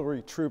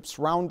 cavalry troops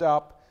round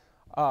up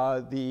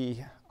the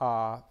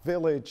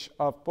village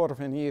of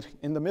Porvenir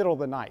in the middle of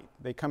the night.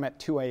 They come at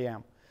 2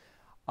 a.m.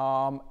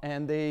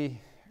 And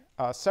they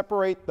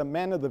separate the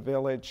men of the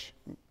village,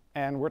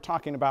 and we're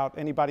talking about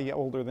anybody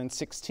older than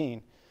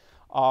 16,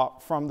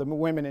 from the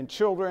women and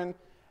children,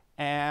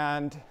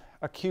 and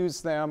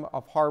accuse them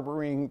of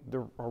harboring the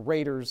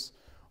raiders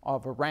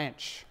of a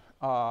ranch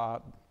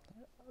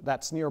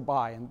that's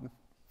nearby, and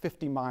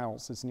 50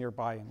 miles is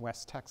nearby in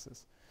West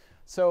Texas.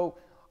 So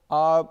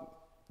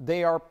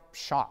they are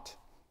shot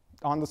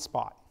on the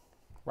spot,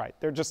 right?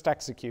 They're just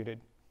executed.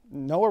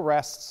 No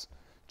arrests,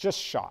 just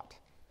shot.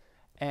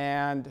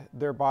 And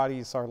their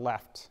bodies are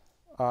left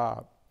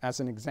as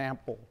an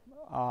example.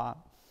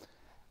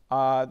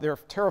 Their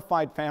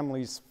terrified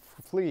families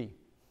flee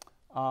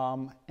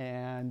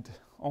and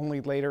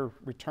only later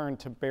return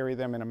to bury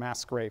them in a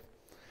mass grave.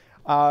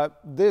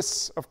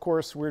 This, of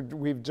course,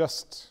 we've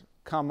just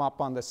come up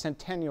on the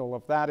centennial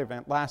of that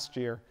event last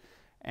year,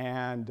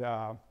 and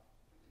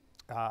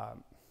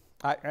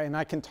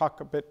I can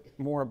talk a bit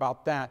more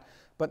about that.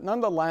 But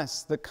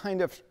nonetheless, the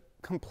kind of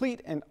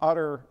complete and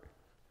utter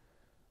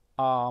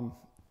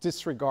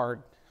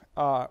disregard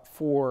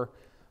for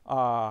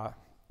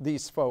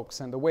these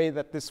folks and the way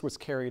that this was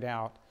carried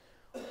out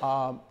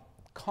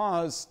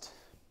caused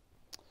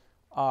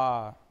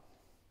a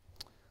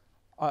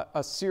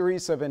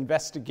series of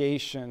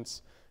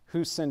investigations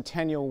whose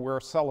centennial we're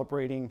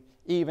celebrating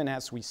even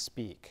as we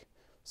speak.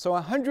 So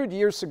 100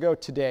 years ago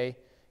today,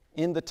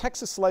 in the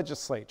Texas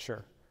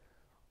legislature,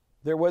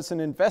 there was an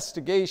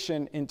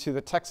investigation into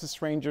the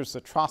Texas Rangers'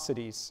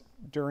 atrocities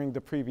during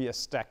the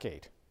previous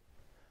decade.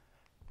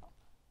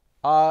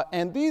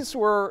 And these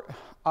were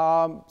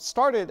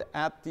started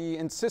at the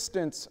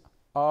insistence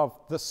of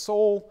the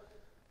sole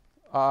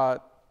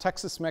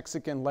Texas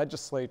Mexican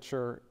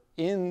legislature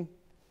in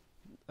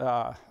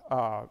the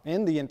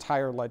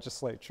entire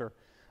legislature,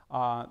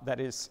 that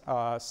is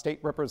State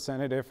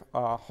Representative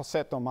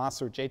Jose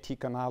Tomas, or J.T.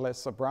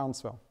 Canales of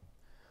Brownsville.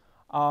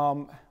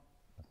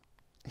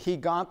 He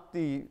got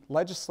the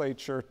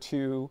legislature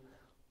to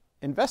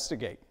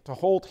investigate, to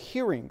hold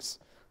hearings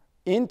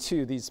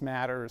into these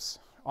matters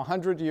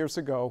 100 years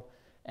ago.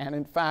 And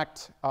in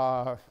fact,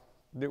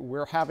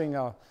 we're having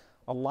a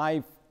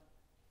live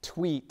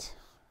tweet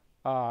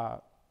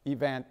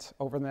event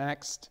over the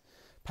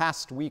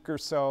past week or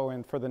so,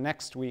 and for the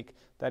next week,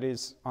 that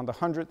is on the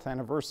 100th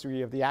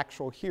anniversary of the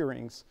actual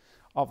hearings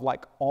of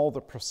like all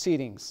the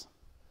proceedings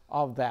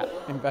of that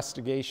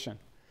investigation.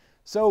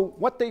 So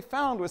what they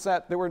found was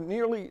that there were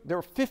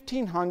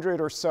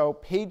 1,500 or so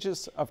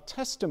pages of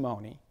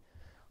testimony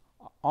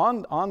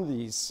on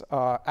these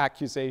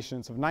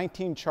accusations of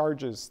 19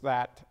 charges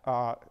that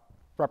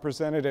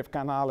Representative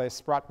Canales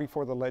brought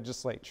before the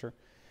legislature.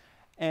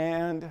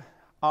 And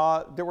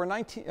there were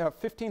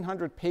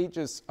 1,500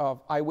 pages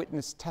of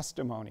eyewitness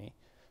testimony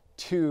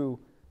to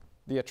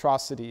the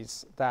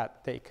atrocities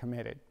that they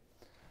committed.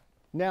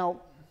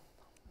 Now,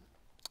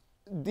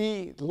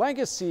 the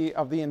legacy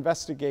of the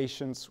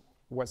investigations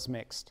was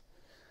mixed.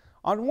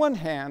 On one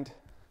hand,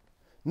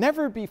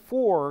 never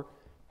before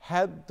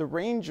had the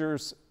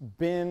Rangers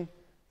been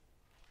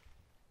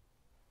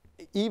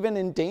even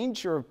in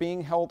danger of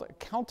being held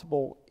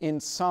accountable in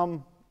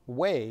some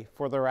way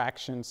for their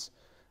actions,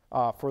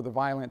 for the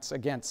violence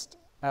against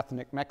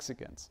ethnic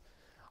Mexicans.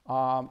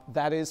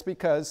 That is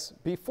because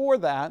before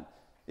that,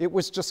 it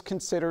was just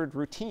considered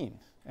routine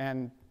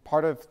and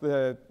part of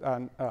the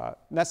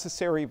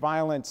necessary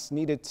violence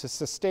needed to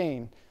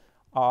sustain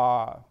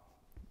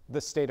the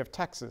state of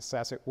Texas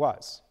as it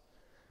was.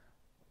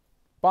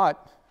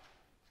 But,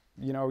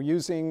 you know,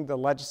 using the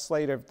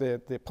legislative,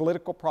 the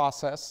political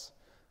process,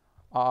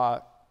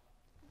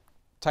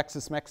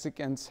 Texas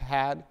Mexicans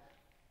had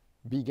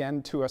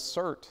begun to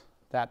assert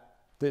that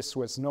this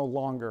was no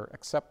longer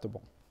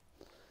acceptable.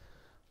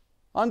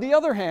 On the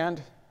other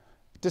hand,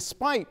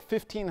 despite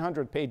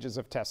 1,500 pages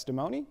of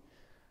testimony,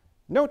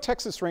 no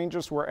Texas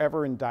Rangers were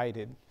ever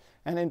indicted,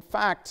 and in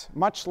fact,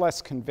 much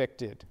less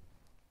convicted.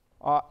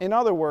 In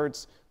other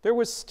words, there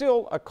was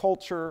still a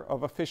culture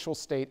of official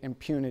state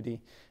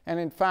impunity. And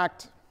in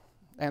fact,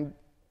 and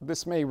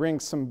this may ring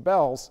some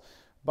bells,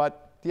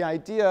 but the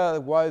idea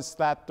was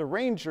that the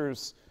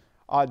Rangers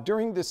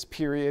during this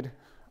period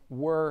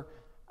were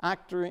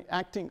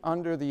acting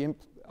under the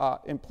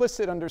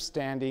implicit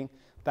understanding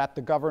that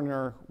the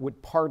governor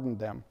would pardon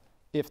them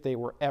if they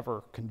were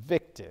ever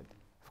convicted.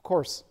 Of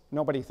course,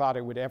 nobody thought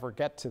it would ever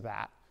get to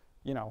that.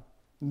 You know,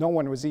 no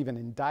one was even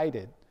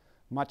indicted,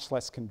 much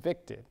less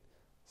convicted.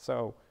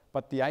 So,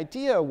 but the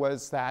idea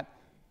was that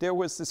there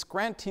was this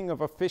granting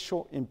of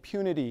official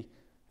impunity,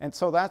 and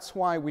so that's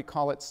why we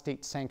call it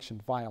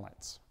state-sanctioned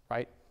violence,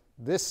 right?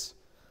 This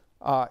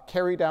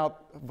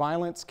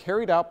violence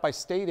carried out by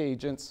state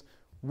agents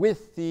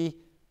with the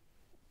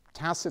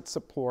tacit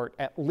support,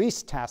 at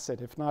least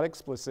tacit, if not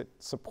explicit,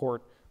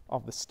 support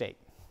of the state.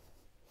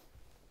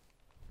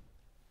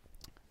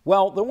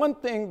 Well, the one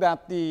thing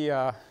that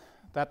the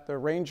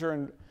Ranger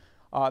and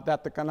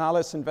that the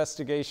Gonzalez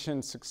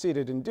investigation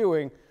succeeded in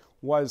doing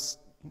was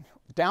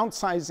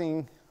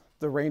downsizing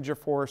the Ranger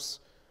force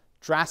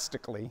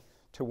drastically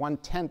to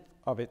 1/10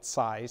 of its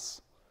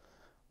size,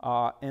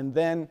 and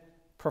then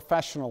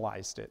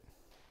professionalized it.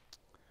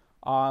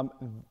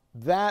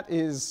 That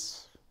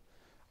is,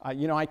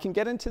 you know, I can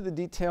get into the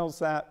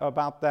details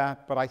about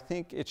that, but I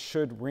think it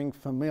should ring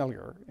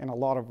familiar in a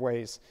lot of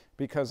ways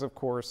because, of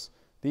course,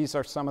 these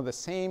are some of the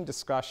same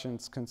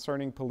discussions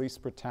concerning police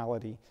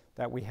brutality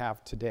that we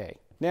have today.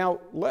 Now,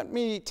 let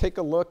me take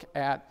a look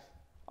at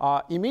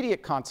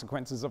immediate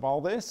consequences of all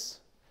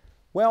this.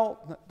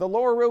 Well, the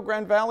lower Rio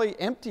Grande Valley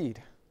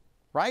emptied,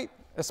 right?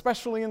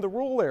 Especially in the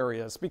rural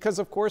areas, because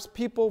of course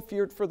people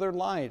feared for their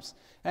lives.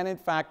 And in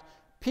fact,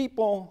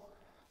 people,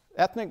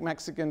 ethnic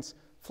Mexicans,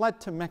 fled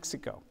to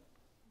Mexico.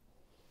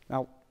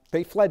 Now,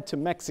 they fled to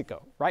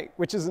Mexico, right?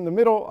 Which is in the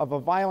middle of a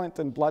violent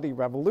and bloody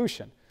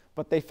revolution,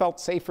 but they felt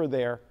safer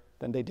there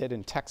than they did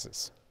in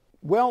Texas.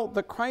 Well,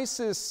 the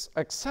crisis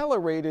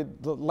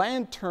accelerated the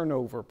land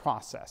turnover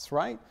process,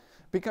 right?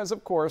 Because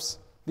of course,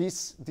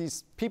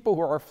 these people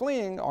who are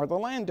fleeing are the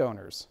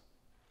landowners,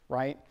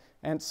 right?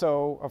 And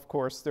so, of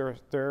course,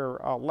 their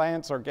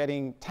lands are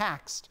getting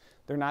taxed.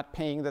 They're not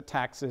paying the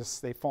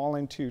taxes. They fall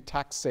into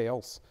tax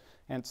sales,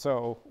 and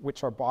so,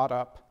 which are bought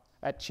up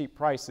at cheap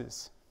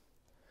prices.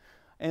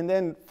 And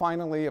then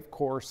finally, of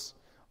course,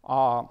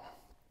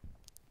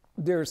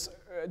 there's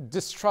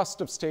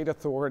distrust of state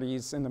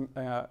authorities in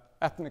the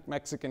ethnic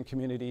Mexican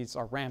communities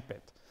are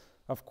rampant,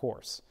 of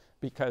course,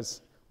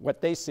 because what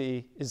they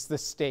see is the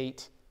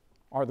state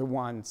are the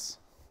ones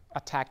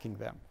attacking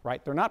them,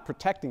 right? They're not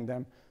protecting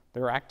them.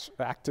 They're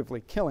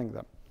actively killing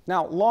them.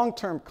 Now,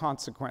 long-term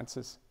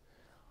consequences.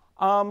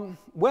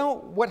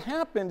 Well, what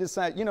happened is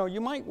that, you know,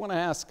 you might want to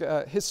ask,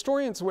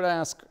 historians would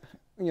ask,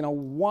 you know,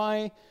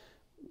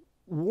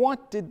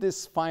 what did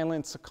this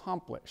violence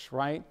accomplish,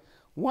 right?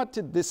 What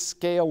did this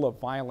scale of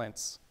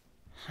violence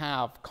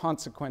have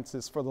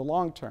consequences for the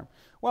long term?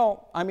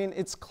 Well, I mean,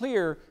 it's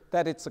clear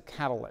that it's a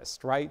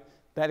catalyst, right?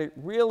 That it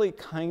really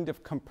kind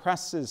of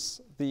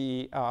compresses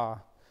the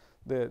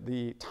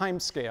time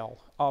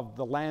scale of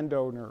the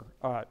landowner,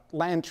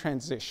 land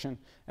transition,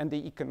 and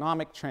the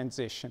economic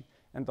transition,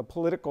 and the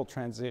political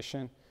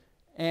transition,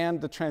 and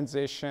the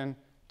transition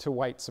to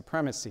white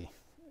supremacy,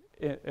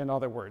 in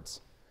other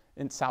words,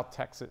 in South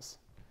Texas.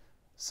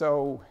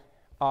 So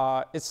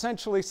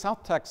essentially,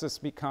 South Texas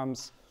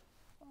becomes,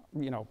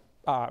 you know,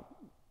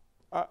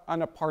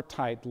 an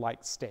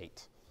apartheid-like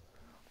state.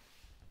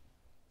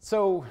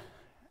 So,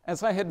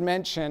 as I had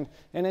mentioned,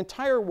 an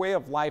entire way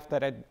of life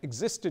that had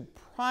existed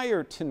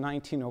prior to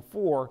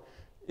 1904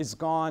 is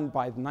gone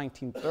by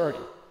 1930.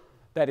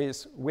 That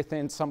is,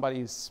 within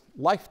somebody's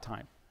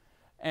lifetime.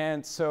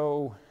 And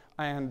so,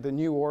 and the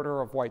new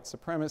order of white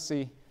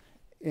supremacy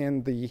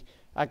in the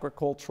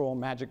agricultural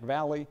Magic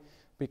Valley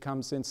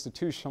becomes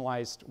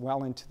institutionalized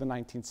well into the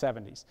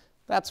 1970s.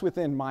 That's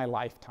within my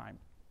lifetime.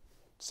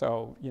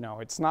 So, you know,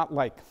 it's not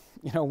like,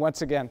 you know,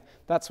 once again,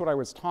 that's what I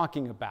was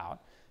talking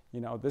about.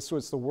 You know, this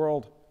was the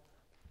world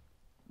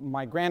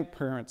my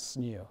grandparents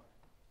knew.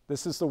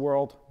 This is the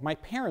world my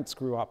parents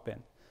grew up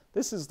in.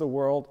 This is the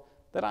world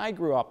that I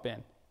grew up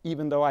in,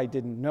 even though I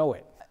didn't know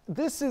it.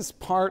 This is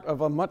part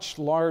of a much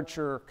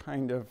larger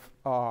kind of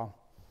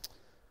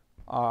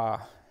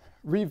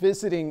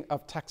revisiting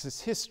of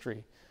Texas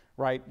history,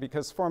 right?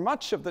 Because for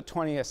much of the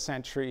 20th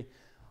century,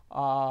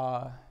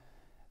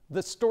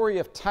 the story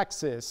of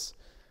Texas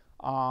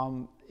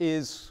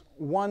is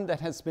one that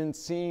has been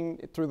seen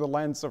through the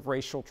lens of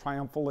racial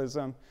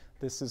triumphalism.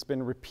 This has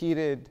been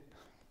repeated,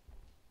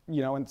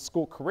 you know, in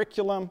school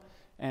curriculum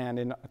and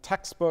in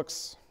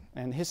textbooks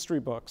and history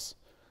books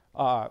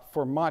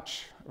for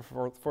much of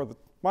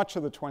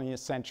the 20th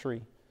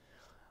century.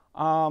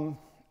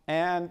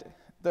 And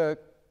the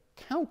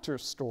counter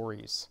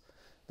stories,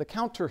 the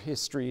counter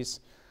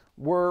histories,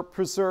 were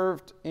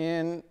preserved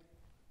in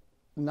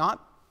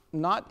not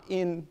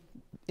in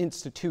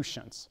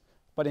institutions,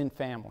 but in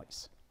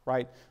families,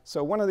 right?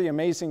 So one of the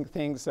amazing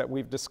things that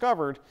we've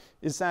discovered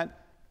is that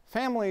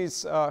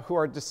families who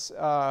are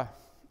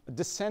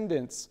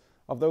descendants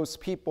of those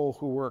people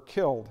who were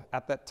killed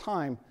at that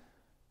time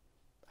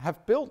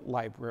have built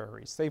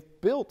libraries. They've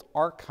built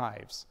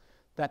archives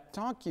that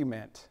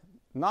document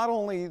not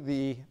only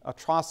the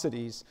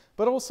atrocities,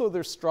 but also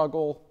their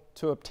struggle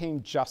to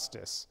obtain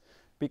justice.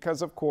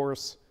 Because, of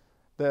course,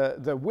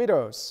 the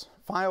widows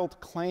filed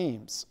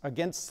claims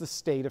against the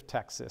state of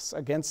Texas,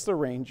 against the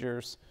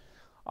Rangers,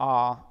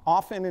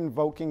 often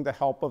invoking the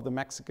help of the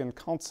Mexican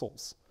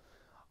consuls.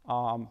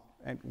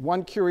 And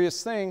one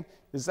curious thing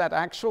is that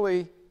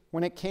actually,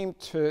 when it came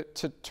to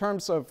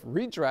terms of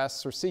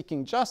redress or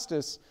seeking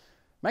justice,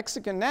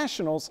 Mexican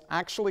nationals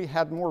actually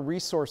had more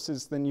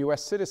resources than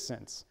US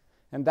citizens.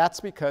 And that's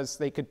because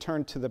they could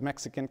turn to the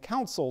Mexican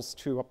consuls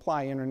to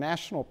apply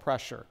international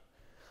pressure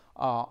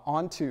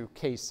onto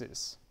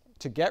cases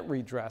to get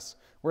redress.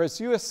 Whereas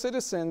US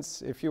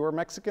citizens, if you were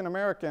Mexican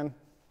American,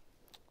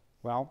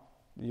 well,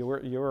 you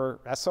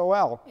were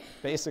SOL,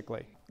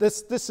 basically.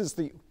 This is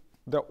the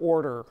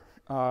order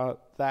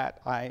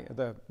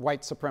the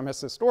white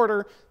supremacist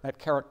order that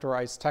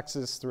characterized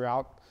Texas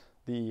throughout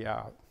the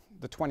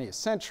 20th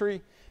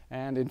century.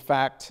 And in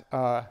fact,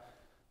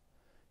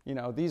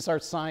 these are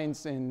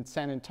signs in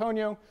San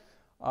Antonio,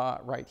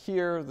 right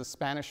here, the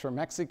Spanish for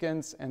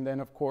Mexicans, and then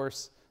of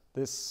course,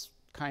 this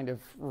kind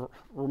of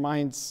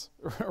reminds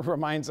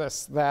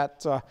us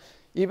that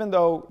even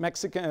though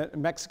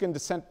Mexican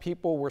descent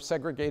people were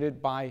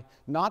segregated by,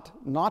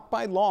 not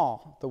by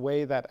law, the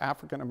way that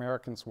African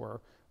Americans were,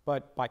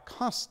 but by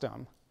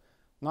custom,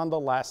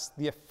 nonetheless,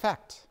 the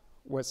effect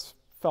was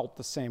felt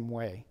the same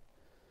way,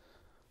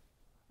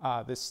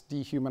 this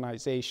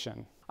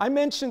dehumanization. I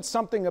mentioned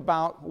something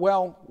about,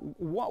 well,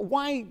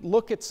 why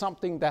look at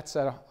something that's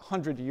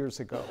 100 years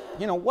ago?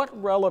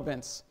 What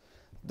relevance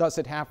does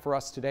it have for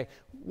us today?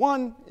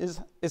 One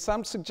is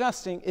I'm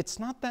suggesting it's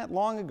not that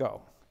long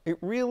ago. It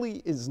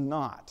really is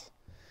not.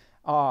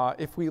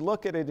 If we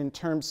look at it in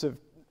terms of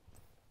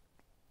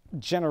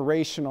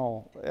generations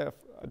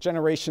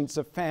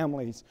of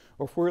families,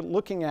 or if we're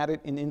looking at it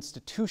in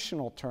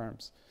institutional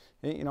terms,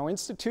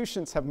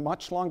 institutions have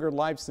much longer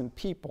lives than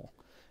people,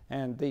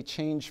 and they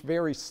change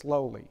very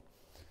slowly.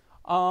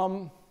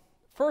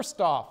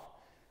 First off,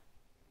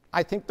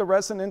 I think the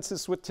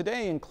resonances with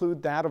today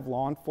include that of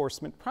law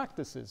enforcement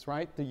practices,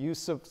 right? The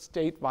use of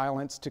state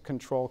violence to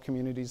control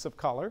communities of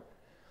color.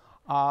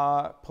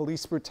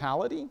 Police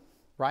brutality,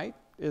 right,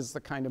 is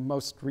the kind of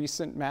most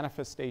recent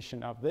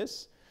manifestation of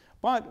this.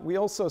 But we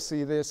also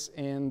see this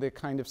in the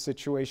kind of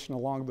situation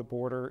along the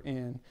border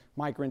in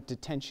migrant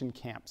detention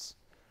camps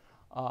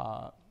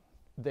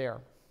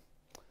there.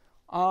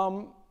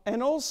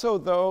 And also,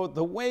 though,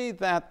 the way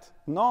that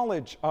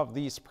knowledge of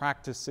these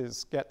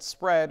practices gets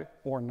spread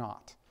or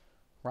not,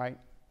 right?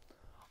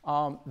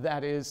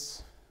 That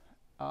is,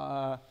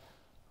 to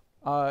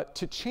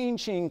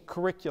changing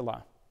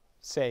curricula,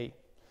 say,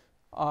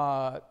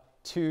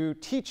 to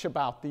teach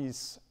about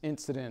these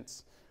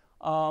incidents,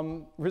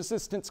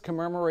 resistance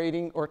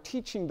commemorating or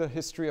teaching the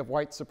history of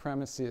white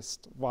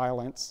supremacist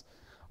violence.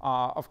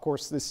 Of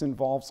course, this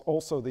involves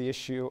also the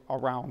issue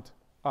around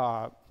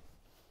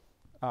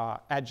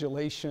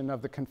adulation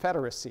of the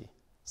Confederacy,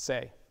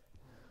 say.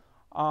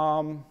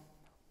 And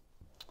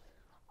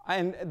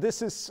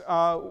this is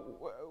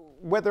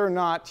whether or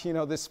not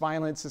this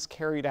violence is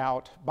carried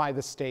out by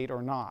the state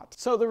or not.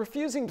 So the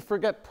Refusing to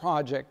Forget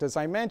project, as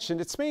I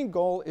mentioned, its main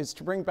goal is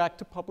to bring back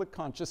to public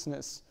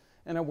consciousness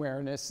and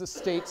awareness the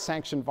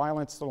state-sanctioned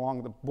violence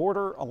along the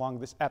border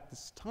at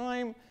this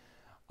time.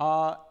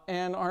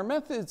 And our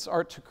methods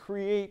are to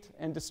create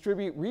and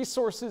distribute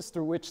resources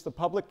through which the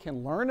public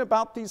can learn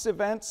about these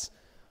events.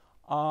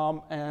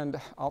 And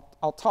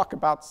I'll talk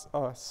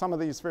about some of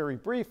these very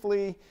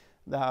briefly.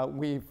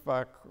 We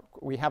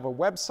have a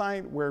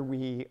website where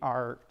we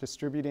are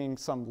distributing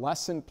some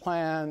lesson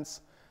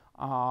plans.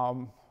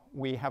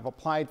 We have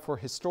applied for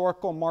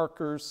historical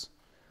markers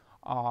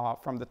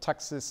from the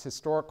Texas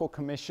Historical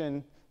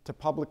Commission to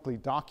publicly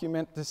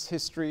document this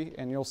history,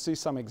 and you'll see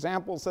some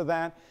examples of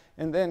that.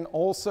 And then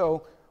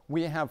also,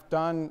 we have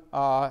done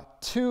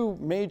 2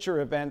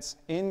 major events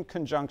in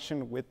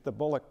conjunction with the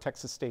Bullock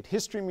Texas State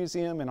History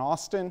Museum in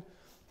Austin.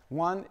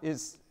 One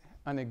is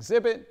an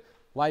exhibit,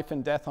 Life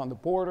and Death on the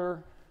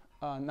Border,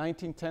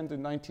 1910 to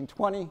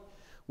 1920,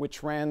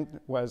 which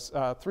was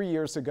 3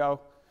 years ago.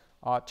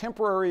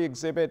 Temporary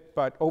exhibit,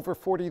 but over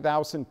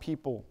 40,000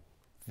 people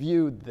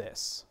viewed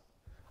this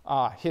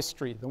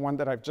history, the one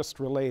that I've just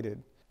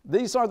related.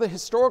 These are the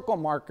historical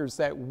markers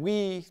that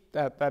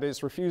that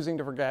is Refusing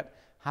to Forget,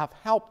 have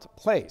helped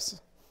place.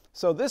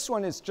 So this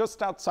one is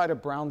just outside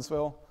of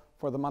Brownsville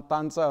for the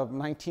Matanza of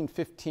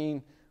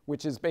 1915,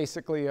 which is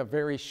basically a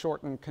very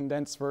shortened,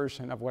 condensed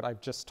version of what I've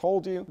just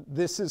told you.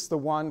 This is the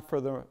one for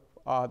the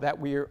that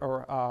we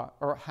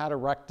had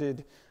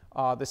erected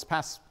this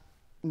past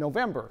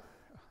November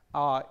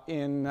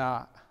in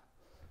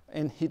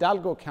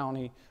Hidalgo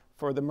County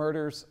for the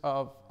murders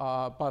of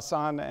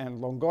Bazan and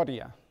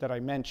Longoria that I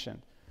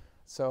mentioned.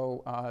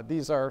 So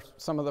these are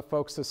some of the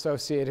folks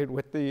associated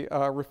with the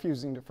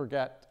Refusing to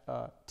Forget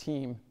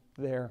team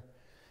there.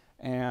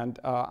 And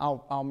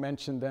I'll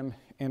mention them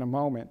in a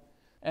moment.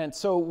 And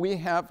so we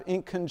have,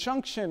 in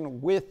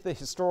conjunction with the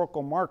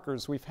historical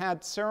markers, we've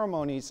had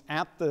ceremonies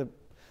at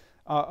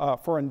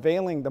for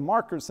unveiling the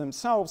markers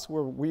themselves,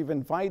 where we've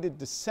invited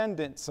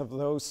descendants of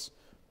those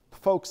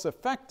folks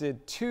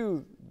affected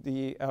to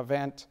the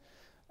event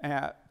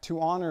to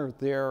honor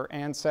their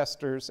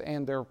ancestors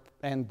and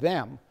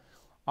them.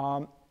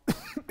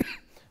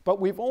 But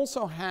we've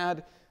also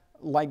had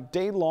like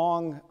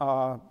day-long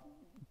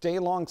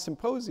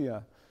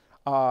symposia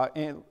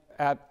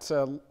at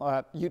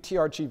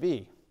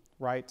UTRGV,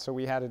 right? So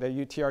we had it at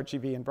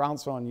UTRGV in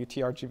Brownsville and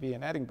UTRGV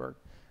in Edinburgh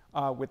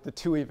with the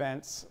two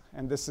events,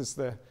 and this is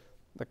the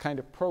kind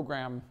of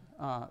program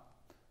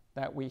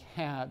that we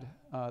had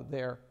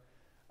there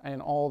and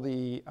all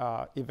the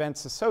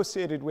events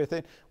associated with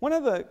it. One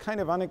of the kind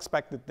of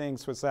unexpected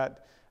things was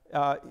that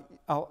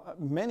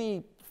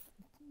many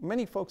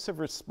folks have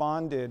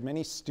responded,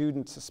 many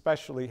students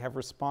especially have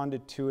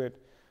responded to it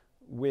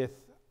with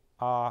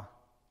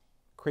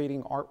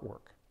creating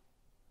artwork,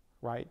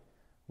 right?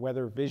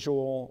 Whether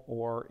visual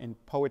or in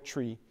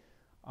poetry,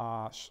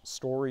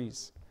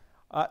 stories.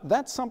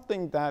 That's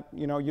something that,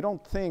 you know, you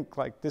don't think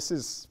like this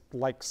is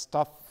like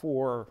stuff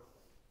for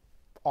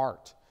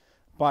art,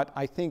 but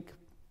I think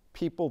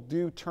people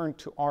do turn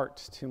to art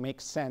to make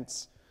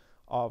sense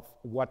of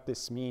what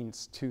this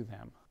means to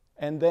them.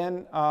 And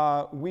then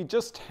we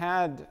just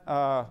had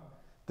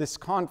this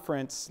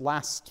conference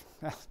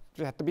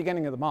at the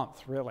beginning of the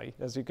month, really,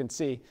 as you can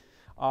see,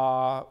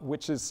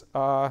 which is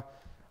a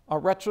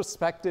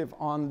retrospective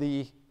on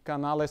the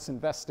Canales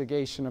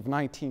investigation of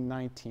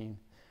 1919,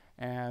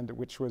 and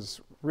which was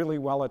really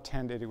well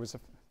attended. It was a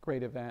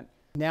great event.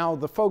 Now,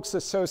 the folks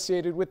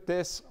associated with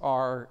this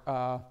are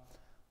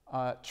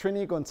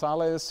Moran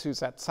Gonzalez,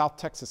 who's at South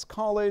Texas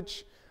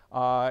College.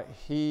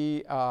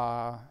 He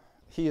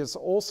is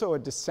also a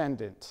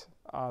descendant.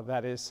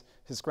 That is,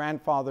 his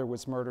grandfather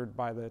was murdered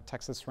by the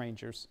Texas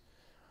Rangers.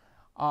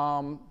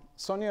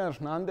 Sonia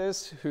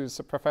Hernandez, who's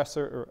a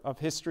professor of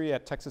history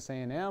at Texas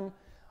A&M.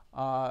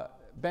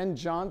 Ben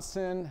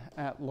Johnson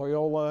at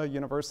Loyola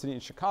University in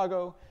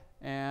Chicago.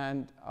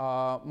 And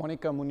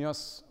Monica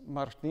Munoz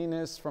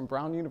Martinez from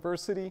Brown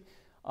University.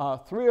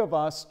 Three of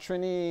us,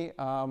 Trini,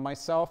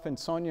 myself, and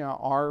Sonia,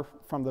 are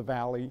from the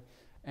Valley,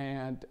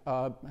 and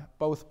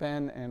both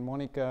Ben and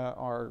Monica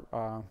are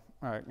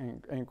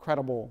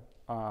incredible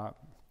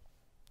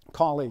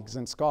colleagues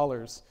and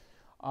scholars.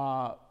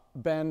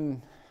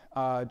 Ben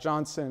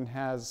Johnson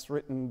has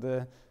written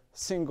the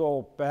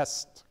single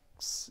best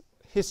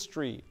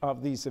history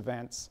of these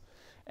events,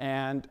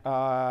 and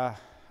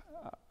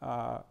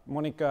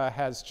Monica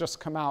has just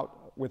come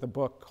out with a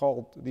book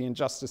called The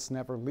Injustice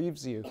Never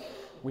Leaves You,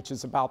 which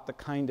is about the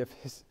kind of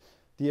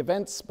the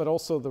events, but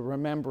also the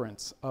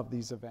remembrance of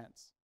these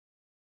events.